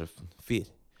where I sort of fit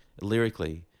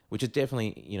lyrically, which is definitely,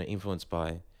 influenced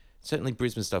by certainly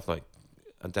Brisbane stuff, like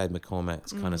Dave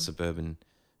McCormack's kind of suburban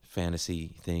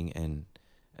fantasy thing, and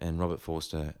Robert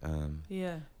Forster, and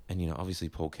obviously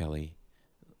Paul Kelly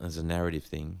as a narrative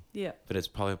thing. Yeah. But it's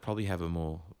probably have a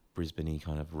more Brisbane-y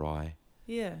kind of wry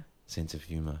sense of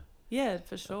humour. Yeah,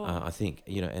 for sure. I think,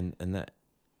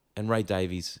 and Ray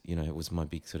Davies, was my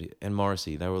big sort of, and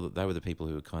Morrissey, they were the people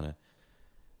who were kind of,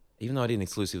 even though I didn't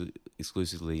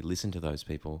exclusively listen to those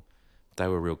people, they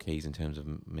were real keys in terms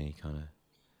of me kind of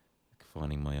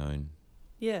finding my own,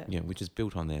 which is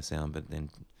built on their sound, but then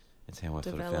it's how I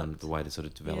sort of found the way to sort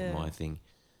of develop my thing.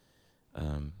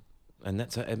 And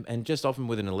that's and just often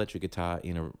with an electric guitar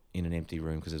in an empty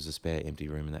room, because there's a spare empty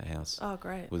room in that house. Oh,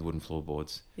 great! With wooden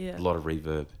floorboards, a lot of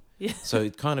reverb. Yeah. So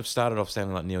it kind of started off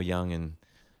sounding like Neil Young, and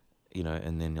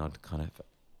and then I'd kind of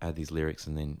add these lyrics,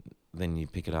 and then you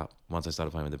pick it up once I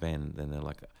started playing with the band, and then they're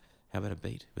like, how about a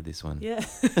beat with this one? Yeah.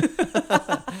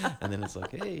 And then it's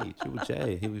like, hey, Triple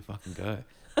J, here we fucking go.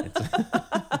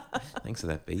 Thanks for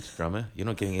that beat, drummer. You're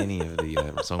not getting any of the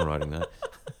songwriting though.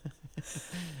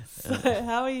 So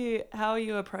how are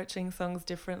you approaching songs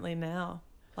differently now?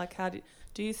 Like, how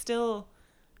do you still,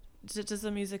 does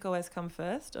the music always come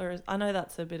first? Or I know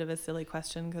that's a bit of a silly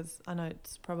question, because I know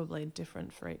it's probably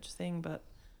different for each thing, but...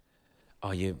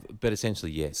 Oh, yeah, but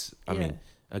essentially, yes. I mean,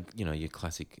 your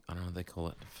classic, I don't know what they call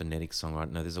it, phonetic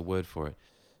songwriting. No, there's a word for it,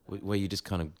 where you just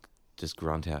kind of just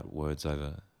grunt out words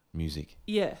over music.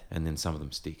 Yeah. And then some of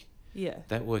them stick. Yeah.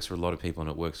 That works for a lot of people, and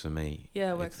it works for me.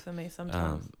 Yeah, it works for me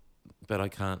sometimes. But I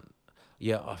can't...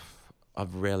 Yeah,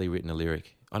 I've rarely written a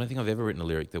lyric. I don't think I've ever written a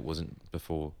lyric that wasn't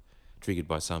before triggered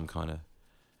by some kind of...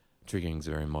 Triggering is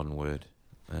a very modern word.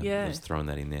 I'm just throwing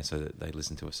that in there so that they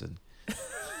listen to us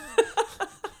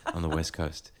on the West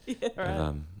Coast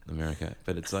of America.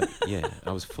 But it's like,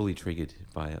 I was fully triggered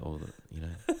by all the,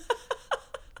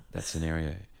 that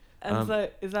scenario. And so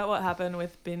is that what happened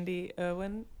with Bindi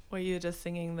Irwin? Were you just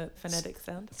singing the phonetic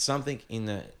sound? Something in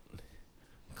the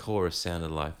chorus sounded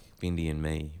like Bindi and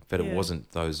me, but it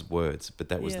wasn't those words, but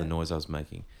that was the noise I was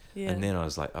making. Yeah. And then I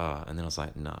was like, and then I was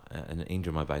like, nah. And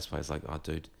Indra, my bass player, was like, oh,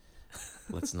 dude,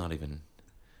 let's not even,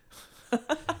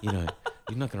 you're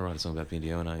not going to write a song about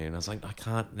Bindi Irwin, are you? And I was like, I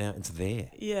can't now, it's there.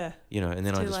 Yeah. And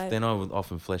then I would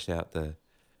often flesh out the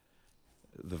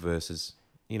verses,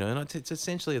 and it's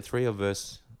essentially a 3 or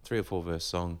 4 verse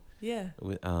song. Yeah.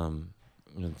 With,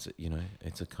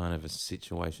 it's a kind of a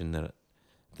situation that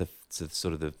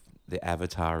the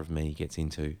avatar of me gets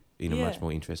into in a much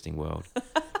more interesting world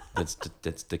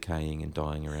that's decaying and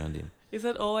dying around him. Is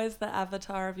it always the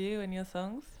avatar of you in your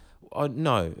songs?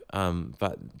 No,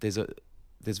 but there's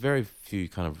very few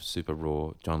kind of super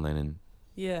raw John Lennon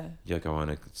Yeah. Yoko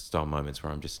Ono style moments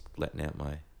where I'm just letting out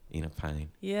my inner pain.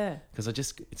 Yeah. Because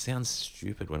it sounds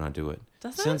stupid when I do it.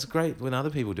 Does It sounds great when other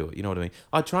people do it. You know what I mean?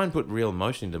 I try and put real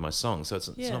emotion into my song, so it's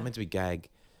Yeah. not meant to be gag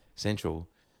central.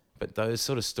 But those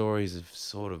sort of stories have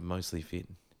sort of mostly fit.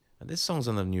 And there's songs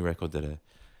on the new record that are,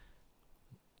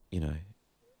 you know,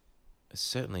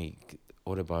 certainly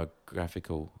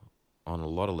autobiographical on a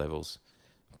lot of levels,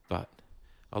 but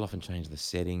I'll often change the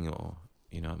setting, or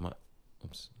you know, I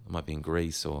might be in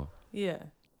Greece, or Yeah.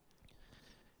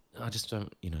 I just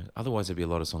don't, you know. Otherwise, there'd be a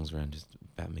lot of songs around just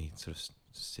about me sort of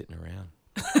sitting around.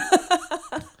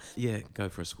 Yeah, go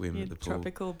for a swim Your at the pool.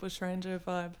 tropical bushranger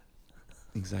vibe.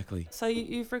 Exactly. So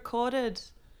you've recorded,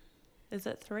 is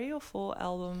it 3 or 4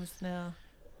 albums now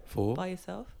 4 by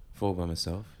yourself? 4 by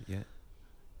myself. Yeah.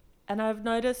 And I've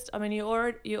noticed, I mean, you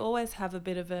always have a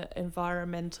bit of an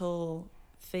environmental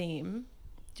theme.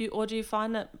 Do you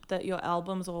find that your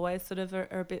albums always sort of are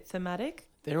a bit thematic?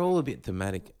 They're all a bit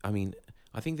thematic. I mean,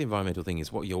 I think the environmental thing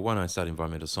is I studied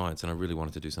environmental science, and I really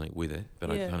wanted to do something with it, but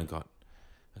Yeah. I got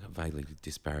vaguely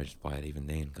disparaged by it even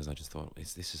then, because I just thought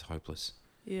this is hopeless.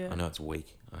 Yeah. I know it's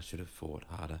weak. I should have fought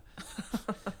harder.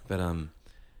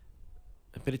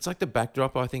 But it's like the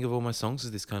backdrop, I think, of all my songs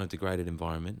is this kind of degraded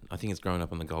environment. I think it's growing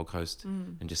up on the Gold Coast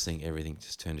and just seeing everything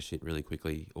just turn to shit really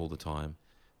quickly all the time.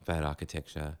 Bad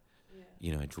architecture,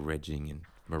 you know, dredging and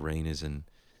marinas and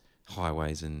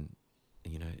highways, and,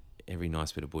 you know, every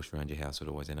nice bit of bush around your house would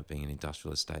always end up being an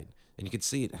industrial estate. And you could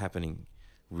see it happening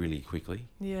really quickly.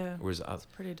 Yeah. Whereas It's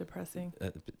pretty depressing.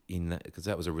 in that, because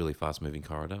that was a really fast moving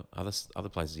corridor. Other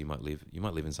places you might live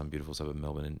in some beautiful suburb of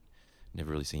Melbourne and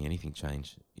never really see anything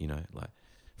change, you know,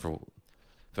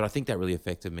 but I think that really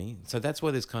affected me. So that's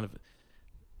why there's kind of,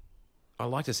 I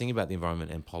like to sing about the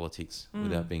environment and politics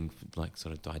without being like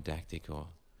sort of didactic or.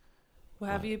 Well,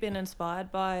 have you been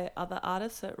inspired by other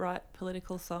artists that write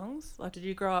political songs? Like, did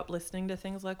you grow up listening to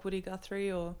things like Woody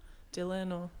Guthrie or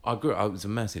Dylan or? I was a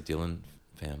massive Dylan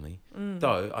family,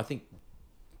 though I think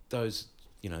those,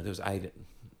 you know, there was 8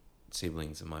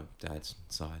 siblings on my dad's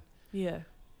side. Yeah.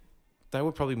 They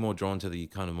were probably more drawn to the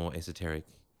kind of more esoteric,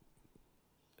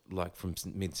 like from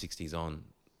mid-60s on,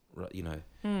 you know,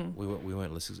 we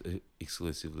weren't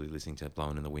exclusively listening to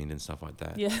Blowing in the Wind and stuff like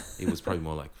that. Yeah. It was probably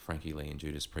more like Frankie Lee and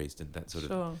Judas Priest and that sort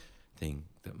Sure. of thing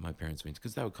that my parents were into,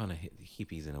 because they were kind of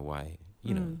hippies in a way,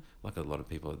 you know, like a lot of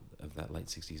people of that late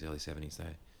 60s, early 70s.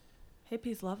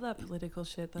 Hippies love that political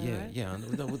shit though, Yeah, right? yeah.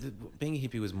 Being a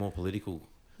hippie was more political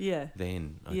Yeah.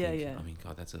 then, I Yeah, think. yeah. I mean,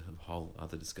 God, that's a whole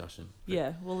other discussion. But,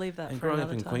 Yeah, we'll leave that and for growing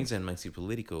another up in time. Queensland makes you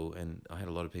political, and I had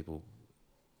a lot of people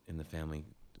in the family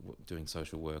doing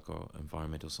social work or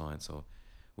environmental science, or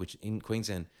which in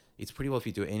Queensland, it's pretty well if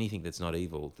you do anything that's not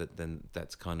evil, then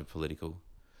that's kind of political,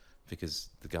 because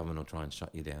the government will try and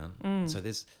shut you down. So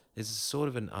there's sort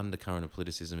of an undercurrent of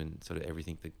politicism in sort of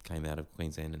everything that came out of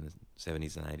Queensland in the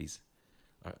 70s and 80s,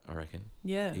 I reckon.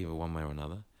 Yeah. Either one way or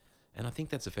another. And I think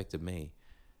that's affected me.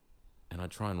 And I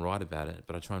try and write about it,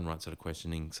 but I try and write sort of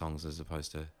questioning songs as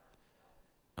opposed to,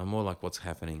 I'm more like, what's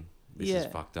happening? This is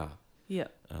fucked up. Yeah.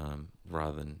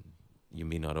 Rather than your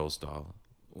Midnight Oil style,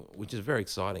 which is very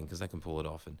exciting because they can pull it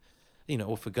off. And, you know,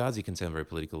 or Fugazi can sound very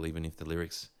political, even if the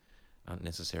lyrics aren't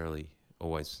necessarily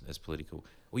always as political.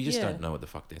 We just don't know what the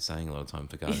fuck they're saying a lot of time,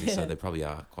 Fugazi, so they probably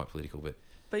are quite political.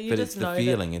 But you just it's the know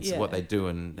feeling, that, it's what they do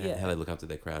and Yeah. how they look after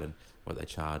their crowd and what they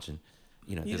charge. And,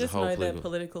 you know, You there's just a whole know they're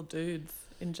political dudes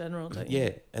in general, don't you?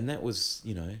 Yeah, and that was,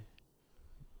 you know,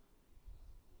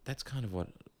 that's kind of what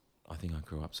I think I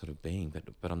grew up sort of being,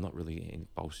 but I'm not really in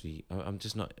bullshit. I'm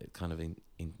just not kind of in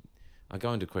I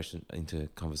go into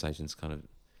conversations kind of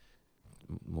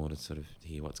more to sort of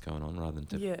hear what's going on rather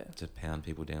than to pound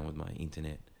people down with my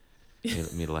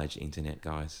middle-aged internet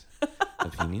guys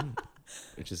opinion,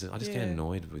 which is, I just get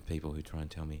annoyed with people who try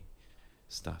and tell me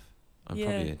stuff. I'm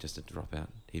probably just a dropout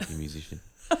hippie musician.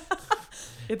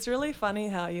 It's really funny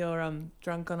how your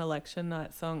Drunk on Election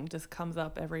Night song just comes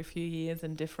up every few years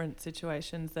in different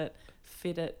situations that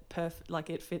fit it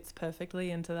it fits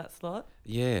perfectly into that slot.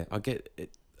 Yeah, I get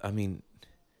it. I mean,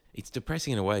 it's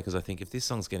depressing in a way because I think if this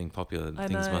song's getting popular,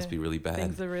 things must be really bad.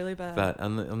 Things are really bad. But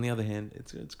on the other hand,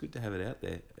 it's good to have it out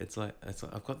there. It's like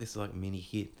I've got this like mini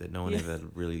hit that no one ever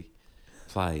really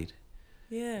played.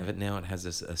 Yeah. But now it has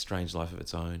a strange life of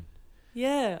its own.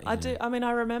 Yeah, I do. I mean,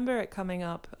 I remember it coming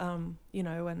up, you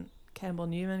know, when Campbell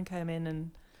Newman came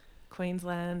in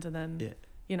Queensland, and then,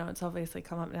 you know, it's obviously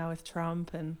come up now with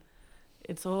Trump, and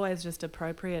it's always just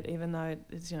appropriate, even though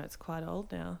it's, you know, it's quite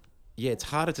old now. Yeah, it's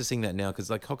harder to sing that now because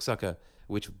like Cocksucker,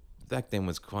 which back then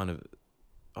was kind of,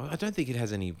 I don't think it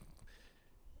has any,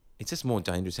 it's just more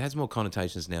dangerous. It has more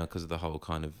connotations now because of the whole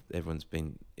kind of, everyone's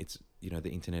been, it's, you know, the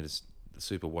internet has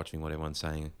super watching what everyone's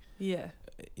saying. Yeah.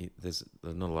 There's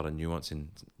not a lot of nuance in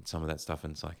some of that stuff,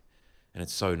 and it's like, and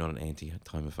it's so not an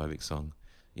anti-homophobic song.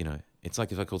 You know, it's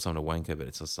like if I called someone a wanker, but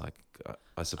it's just like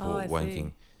I support I wanking.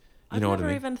 see. You know what I I've never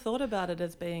mean? even thought about it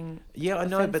as being Yeah, I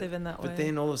know, offensive in that way. but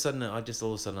then all of a sudden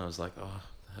I was like, oh,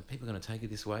 are people going to take it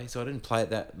this way? So I didn't play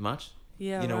it that much.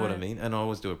 Yeah, you know what I right. mean? And I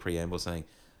always do a preamble saying,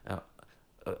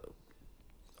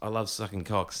 I love sucking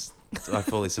cocks. I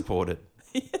fully support it.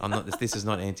 Yeah. I'm not. This is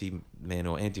not anti-men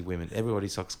or anti-women. Everybody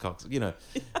sucks cocks. You know,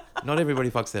 not everybody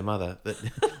fucks their mother, but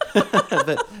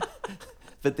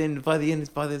but then by the end,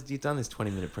 you've done this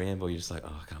 20-minute preamble. You're just like,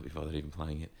 oh, I can't be bothered even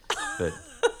playing it. But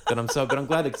I'm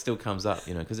glad it still comes up.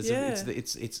 You know, because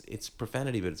it's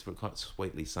profanity, but it's quite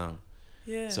sweetly sung.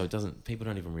 Yeah. So people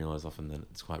don't even realise often that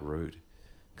it's quite rude,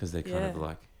 because they're kind of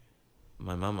like,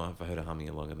 my mum, I've heard her humming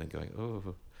along and then going,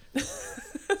 oh.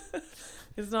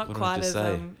 It's not quite as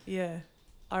I've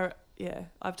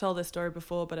told this story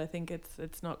before, but I think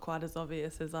it's not quite as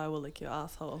obvious as I will lick your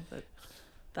asshole, but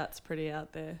that's pretty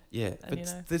out there. Yeah, and,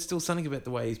 but there's still something about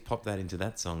the way he's popped that into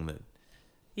that song that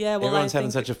everyone's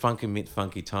having such a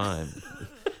funky time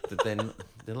that then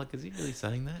they're like, is he really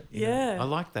saying that? You know? I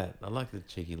like that. I like the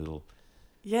cheeky little.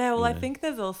 Yeah, well, I think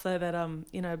there's also that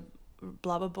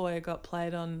Blubber Boy got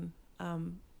played on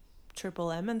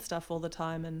Triple M and stuff all the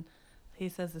time, and he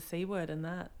says the C word in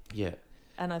that. Yeah.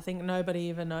 And I think nobody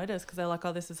even noticed because they're like,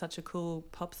 oh, this is such a cool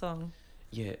pop song.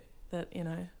 Yeah. That,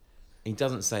 He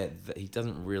doesn't say it. He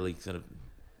doesn't really sort of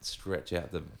stretch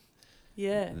out the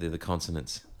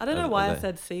consonants. I don't know why I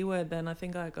said C word then. I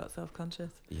think I got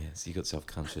self-conscious. Yeah, so you got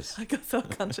self-conscious. I got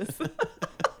self-conscious.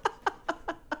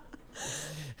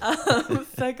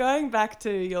 So going back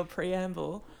to your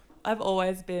preamble, I've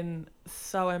always been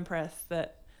so impressed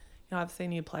that, I've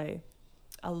seen you play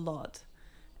a lot,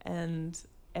 and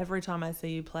every time I see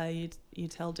you play, you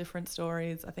tell different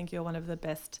stories. I think you're one of the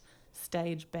best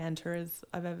stage banterers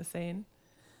I've ever seen.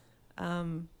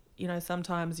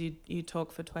 Sometimes you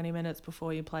talk for 20 minutes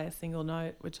before you play a single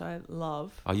note, which I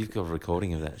love. Oh, you've got a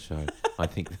recording of that show. I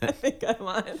think that. I think I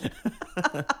might.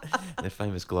 The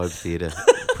famous Globe Theatre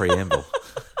preamble.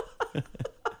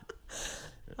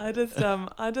 I just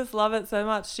love it so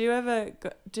much. Do you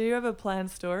ever plan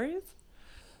stories?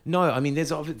 No, I mean,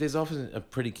 there's often a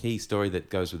pretty key story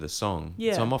that goes with a song.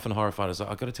 Yeah. So I'm often horrified. I was like,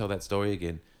 I've got to tell that story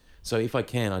again. So if I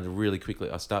can, I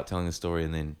start telling the story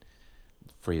and then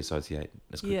free associate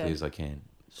as quickly as I can.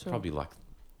 Sure. Probably like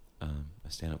a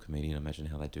stand-up comedian. Imagine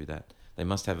how they do that. They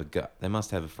must have They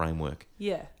must have a framework.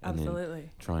 Yeah, and absolutely.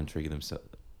 Then try and trigger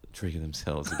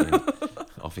themselves again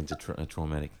off into a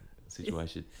traumatic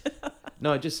situation.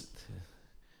 No, it just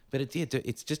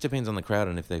just depends on the crowd,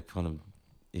 and if they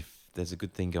if there's a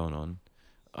good thing going on,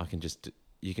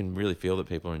 you can really feel that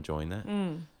people are enjoying that.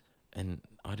 And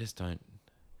I've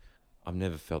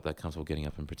never felt that comfortable getting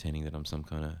up and pretending that I'm some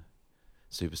kind of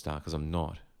superstar, because I'm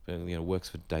not. But, it works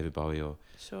for David Bowie or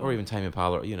even Tame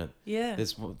Impala. Yeah.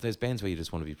 There's bands where you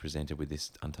just want to be presented with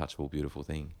this untouchable, beautiful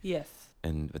thing. Yes.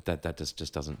 And that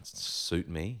just doesn't suit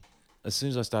me. As soon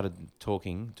as I started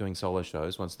doing solo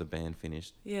shows, once the band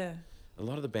finished. Yeah. A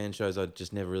lot of the band shows I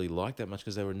just never really liked that much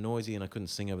because they were noisy and I couldn't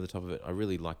sing over the top of it. I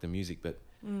really liked the music, but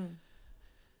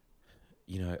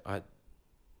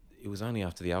it was only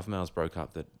after the Alpha Males broke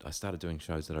up that I started doing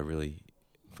shows that I really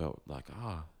felt like,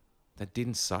 that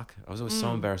didn't suck. I was always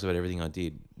so embarrassed about everything I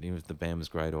did, even if the band was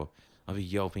great, or I'd be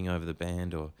yelping over the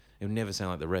band, or it would never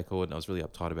sound like the record, and I was really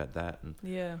uptight about that. And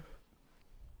I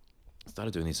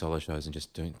started doing these solo shows and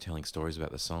just telling stories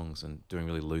about the songs and doing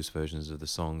really loose versions of the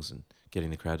songs and getting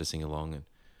the crowd to sing along, and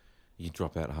you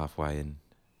drop out halfway and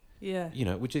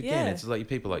which again, it's like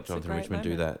people like Jonathan Richman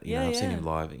do that. I've seen him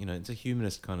live. It's a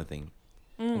humanist kind of thing,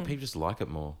 and people just like it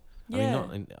more. I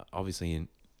mean, obviously,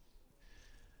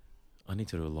 I need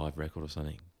to do a live record or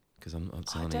something because I'm not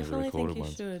selling any of the recorded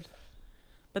ones. Should.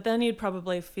 But then you'd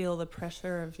probably feel the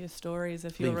pressure of your stories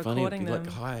if you're recording them.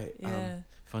 Like, hi,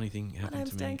 funny thing happened to me. My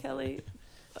name's Dan Kelly.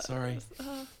 Sorry.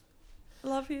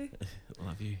 Love you.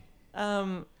 Love you.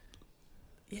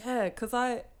 Because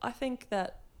I think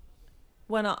that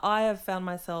when I have found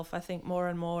myself, I think more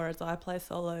and more as I play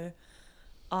solo,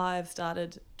 I've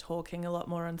started talking a lot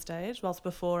more on stage, whilst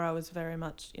before I was very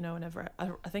much, whenever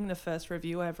I think the first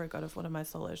review I ever got of one of my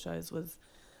solo shows was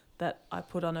that I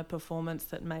put on a performance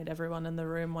that made everyone in the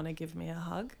room want to give me a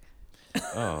hug.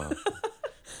 Oh.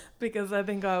 Because I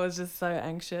think I was just so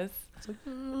anxious. It's like,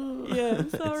 I'm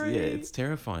sorry. It's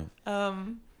terrifying.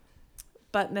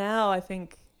 But now I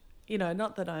think,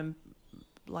 not that I'm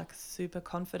like super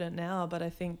confident now, but I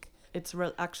think it's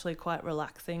actually quite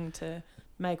relaxing to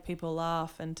make people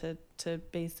laugh and to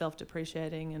be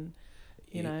self-depreciating. And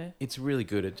you know. It's really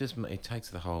good. It takes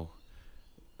the whole,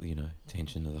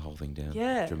 tension of the whole thing down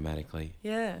dramatically.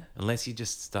 Yeah. Unless you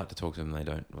just start to talk to them, they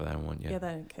don't want you. Yeah, they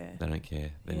don't care. They don't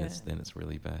care. Then it's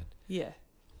really bad. Yeah.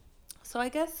 So I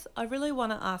guess I really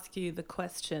want to ask you the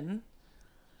question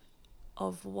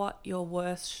of what your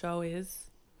worst show is,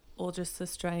 or just the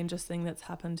strangest thing that's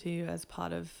happened to you as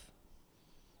part of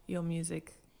your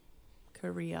music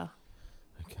career.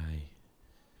 Okay.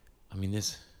 I mean,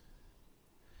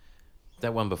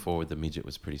 that one before with the midget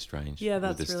was pretty strange. Yeah,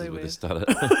 that's really with weird. The stutter.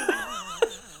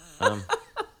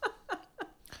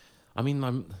 I mean,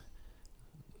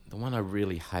 the one I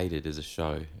really hated as a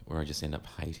show, where I just end up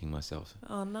hating myself.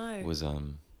 Oh no! Was Is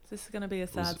this going to be a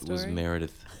sad story? Was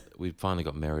Meredith? We finally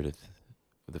got Meredith.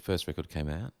 The first record came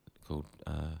out called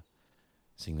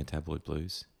 "Sing the Tabloid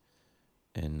Blues,"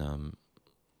 and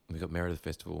we got Meredith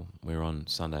Festival. We were on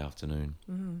Sunday afternoon.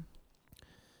 Mm-hmm.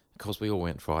 Of course, we all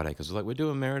went Friday because we're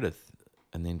doing Meredith,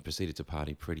 and then proceeded to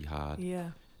party pretty hard. Yeah.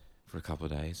 For a couple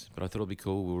of days, but I thought it'd be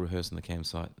cool. We'll rehearse on the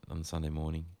campsite on Sunday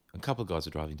morning. A couple of guys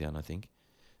were driving down, I think,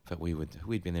 but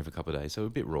we'd been there for a couple of days, so we were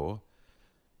a bit raw.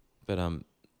 But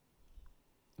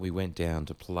we went down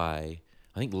to play.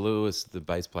 I think Lewis, the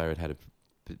bass player, had a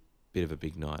bit of a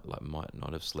big night, like might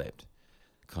not have slept,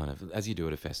 kind of as you do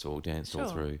at a festival, danced all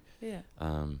through. Yeah.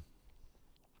 And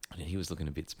he was looking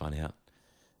a bit spun out,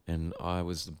 and I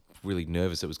was really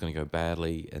nervous it was going to go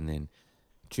badly. And then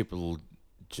Triple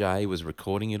J was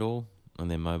recording it all on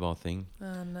their mobile thing.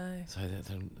 Oh no! So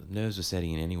the nerves were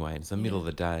setting in anyway. It's the middle of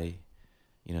the day,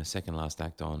 second last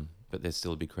act on, but there's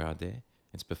still a big crowd there.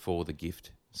 It's before the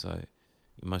gift, so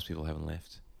most people haven't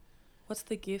left. What's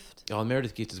the gift? Oh,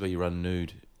 Meredith Gift is where you run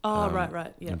nude. Oh,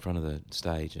 right, yeah. In front of the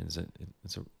stage, and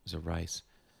it's a race.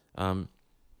 And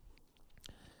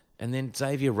then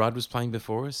Xavier Rudd was playing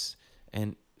before us,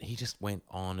 and he just went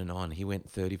on and on. He went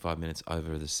 35 minutes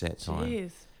over the set time.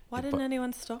 Jeez. Why didn't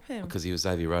anyone stop him? Because he was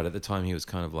Xavier Rudd. At the time, he was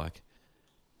kind of like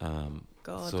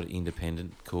God. sort of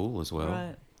independent, cool as well.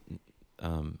 Right.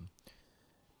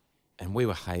 And we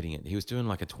were hating it. He was doing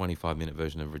like a 25-minute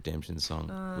version of Redemption Song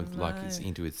like it's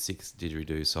into his 6th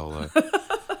didgeridoo solo.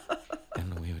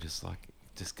 And we were just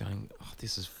going, oh,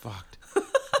 this is fucked.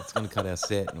 It's going to cut our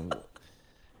set. And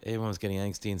everyone was getting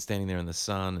angsty and standing there in the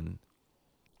sun. And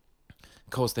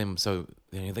of course, they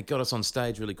got us on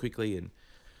stage really quickly, and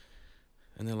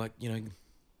they're like,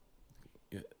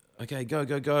 okay,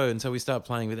 go. And so we start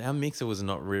playing with our mixer was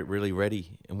not really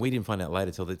ready, and we didn't find out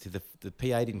later till the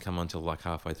PA didn't come on till like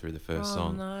halfway through the first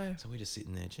song. No. So we're just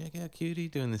sitting there, check out Cutie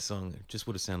doing this song. It just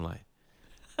would have sounded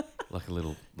like a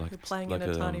little like you're playing like in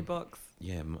a tiny box.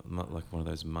 Yeah, like one of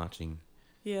those marching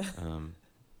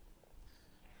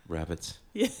rabbits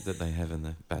that they have in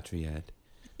the battery ad.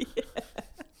 Yeah.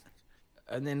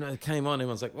 And then it came on,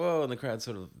 everyone's like, whoa, and the crowd's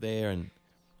sort of there, and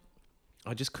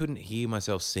I just couldn't hear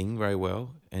myself sing very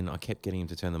well, and I kept getting him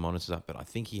to turn the monitors up, but I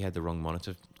think he had the wrong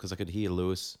monitor because I could hear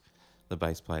Lewis, the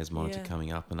bass player's monitor,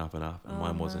 coming up and up and up, and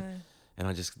mine wasn't. And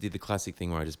I just did the classic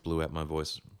thing where I just blew out my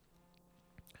voice,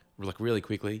 like really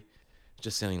quickly,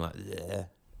 just sounding like, yeah.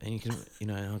 And you can,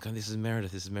 okay, this is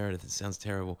Meredith, it sounds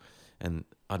terrible. And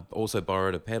I'd also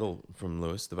borrowed a pedal from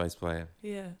Lewis, the bass player.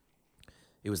 Yeah.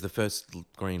 It was the first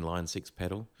green Line 6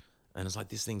 pedal, and it's like,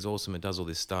 this thing's awesome, it does all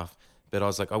this stuff. But I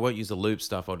was like, I won't use the loop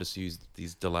stuff. I'll just use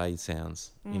these delay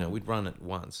sounds. We'd run it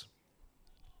once.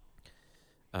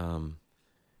 And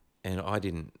I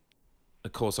didn't.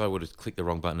 Of course, I would have clicked the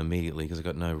wrong button immediately because I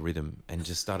got no rhythm and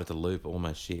just started to loop all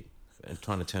my shit and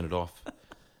trying to turn it off,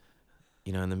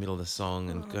 in the middle of the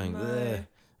song and going, bleh.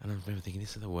 And I remember thinking,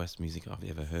 this is the worst music I've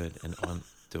ever heard, and I'm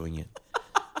doing it.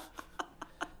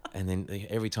 And then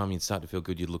every time you'd start to feel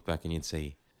good, you'd look back and you'd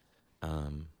see,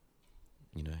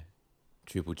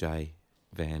 Triple J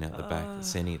van out the back,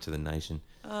 sending it to the nation.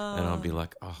 And I'd be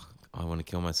like, oh, I want to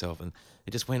kill myself. And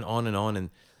it just went on. And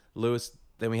Lewis,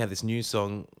 then we had this new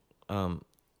song, and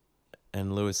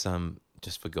Lewis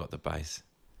just forgot the bass.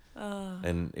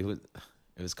 And it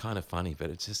was kind of funny, but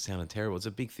it just sounded terrible. It's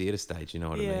a big theatre stage, you know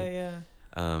what I mean? Yeah.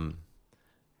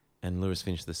 And Lewis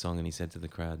finished the song and he said to the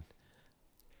crowd,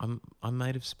 I'm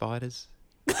made of spiders.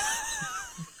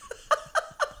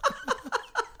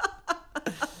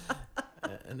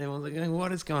 And everyone's like, going,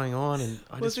 what is going on? And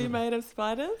was he made of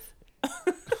spiders?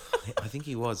 I think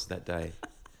he was that day.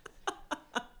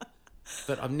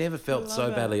 But I've never felt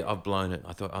so badly I've blown it.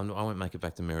 I thought, I won't make it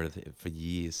back to Meredith for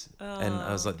years. And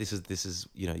I was like, this is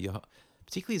you're,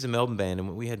 particularly as a Melbourne band,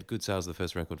 and we had good sales of the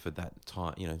first record for that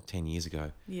time, 10 years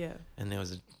ago. Yeah. And there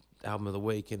was an album of the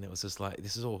week, and it was just like,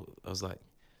 this is all, I was like,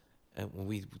 and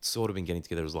we sort of been getting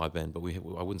together as a live band, but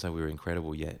I wouldn't say we were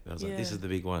incredible yet. I was like, this is the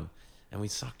big one. And we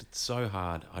sucked it so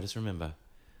hard. I just remember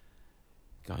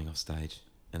going off stage,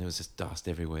 and there was just dust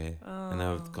everywhere, and there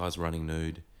were Oh. guys running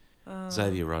nude. Oh.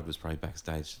 Xavier Rudd was probably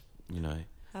backstage,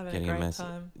 Having getting a great a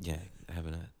time. yeah,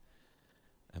 having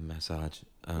a massage.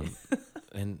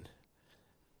 And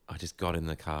I just got in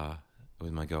the car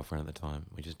with my girlfriend at the time.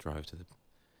 We just drove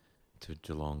to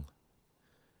Geelong,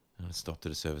 and I stopped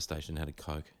at a service station, had a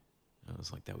Coke. I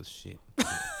was like, that was shit.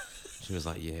 She was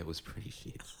like, yeah, it was pretty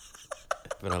shit,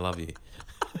 but I love you.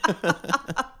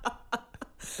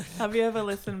 Have you ever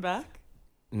listened back?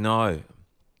 No.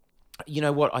 You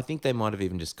know what? I think they might have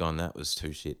even just gone, that was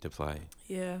too shit to play.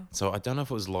 Yeah. So I don't know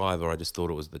if it was live or I just thought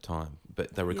it was the time.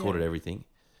 But they recorded Yeah. everything.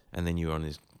 And then you were on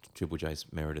this Triple J's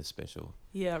Meredith special.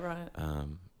 Yeah, right.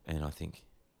 And I think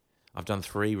I've done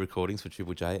 3 recordings for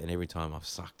Triple J, and every time I've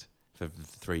sucked for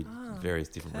 3 various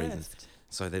different reasons. Cursed.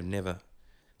 So they've never...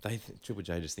 Triple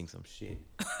J just thinks I'm shit.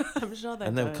 I'm sure they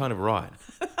And they were don't. kind of right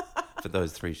for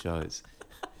those 3 shows.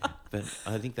 But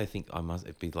I think they think I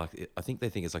must be like... I think they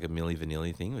think it's like a Milli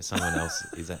Vanilli thing where someone else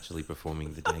is actually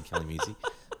performing the Dan Kelly music.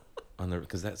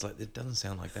 Because that's like... It doesn't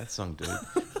sound like that song, dude.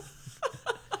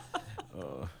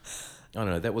 I don't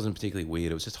know. That wasn't particularly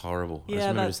weird. It was just horrible. I just Yeah,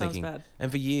 remember that just sounds thinking... bad.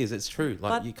 And for years, it's true.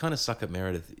 Like, But- you kind of suck at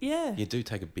Meredith. Yeah. You do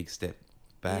take a big step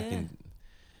back Yeah.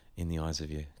 in the eyes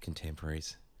of your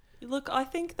contemporaries. Look, I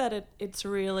think that it's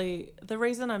really the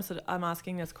reason I'm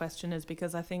asking this question is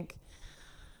because I think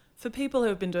for people who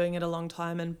have been doing it a long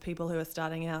time and people who are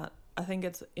starting out, I think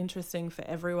it's interesting for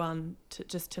everyone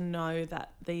to know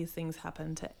that these things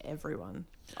happen to everyone.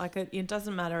 Like it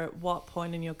doesn't matter at what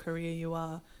point in your career you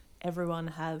are, everyone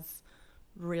has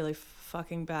really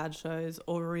fucking bad shows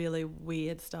or really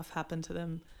weird stuff happen to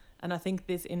them. And I think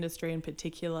this industry in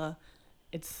particular,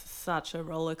 it's such a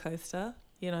roller coaster.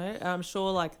 You know, I'm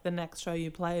sure like the next show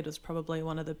you played was probably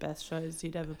one of the best shows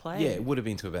you'd ever played. Yeah, it would have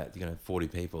been to about 40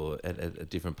 people at a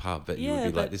different pub, but you Yeah,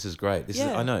 would be like, but- "This is great. This is."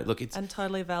 yeah. I know. Look, it's And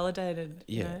totally validated.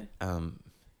 yeah, You know?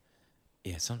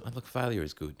 yeah. Look, failure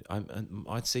is good.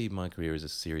 I'd see my career as a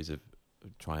series of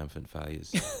triumphant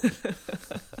failures,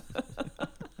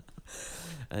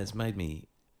 and it's made me,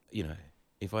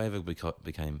 if I ever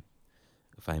became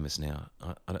famous now,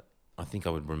 I think I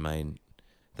would remain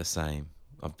the same.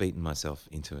 I've beaten myself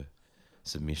into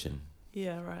submission.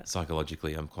 Yeah, right.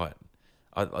 Psychologically, I'm quite...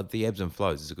 the ebbs and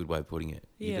flows is a good way of putting it.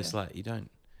 Yeah. You just like, you don't...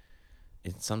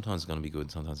 It's sometimes going to be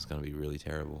good, sometimes it's going to be really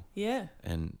terrible. Yeah.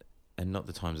 And not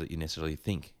the times that you necessarily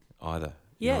think either.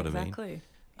 You Yeah, know what exactly.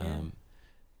 I mean?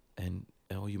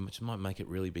 Yeah. You might make it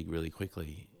really big really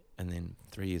quickly, and then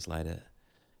 3 years later,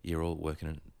 you're all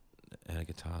working at a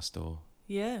guitar store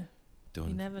Yeah. doing...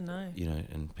 You never know.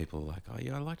 and people are like, oh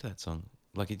yeah, I liked that song.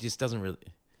 Like, it just doesn't really...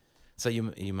 So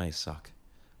you may suck,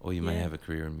 or you may Yeah. have a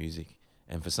career in music.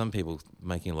 And for some people,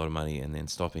 making a lot of money and then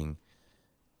stopping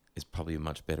is probably a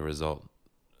much better result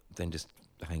than just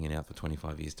hanging out for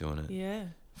 25 years doing it. Yeah.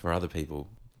 For other people,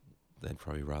 they'd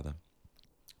probably rather...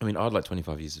 I mean, I'd like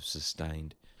 25 years of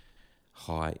sustained,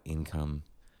 high income,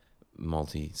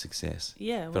 multi-success.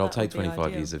 Yeah. But well, I'll that would take be 25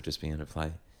 ideal. years of just being able to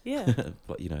play. Yeah.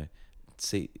 But,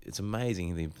 see, it's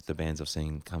amazing the bands I've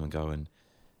seen come and go, and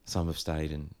some have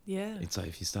stayed, and Yeah. it's like,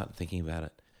 if you start thinking about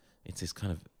it, it's this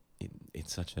kind of,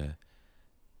 it's such a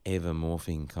ever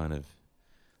morphing kind of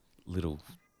little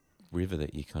river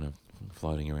that you're kind of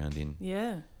floating around in.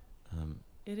 Yeah.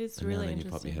 It is And really now and then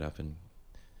you pop your interesting. head up and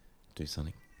do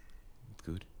something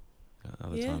good.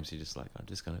 Other Yeah. times you're just like, I'm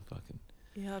just going to fucking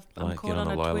Yeah, I'm get caught on on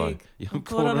a a low low. twig. Yeah, I'm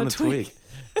caught on a twig.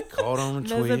 Caught on a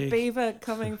There's twig. a beaver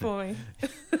coming for me.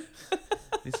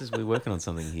 We're working on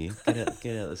something here. Get out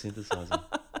the synthesizer.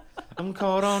 I'm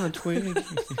caught on a twig.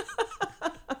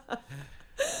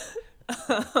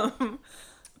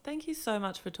 Thank you so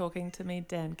much for talking to me,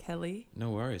 Dan Kelly.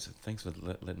 No worries. Thanks for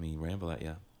letting me ramble at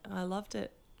you. I loved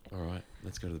it. All right,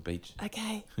 let's go to the beach.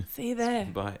 Okay, see you there.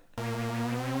 Bye.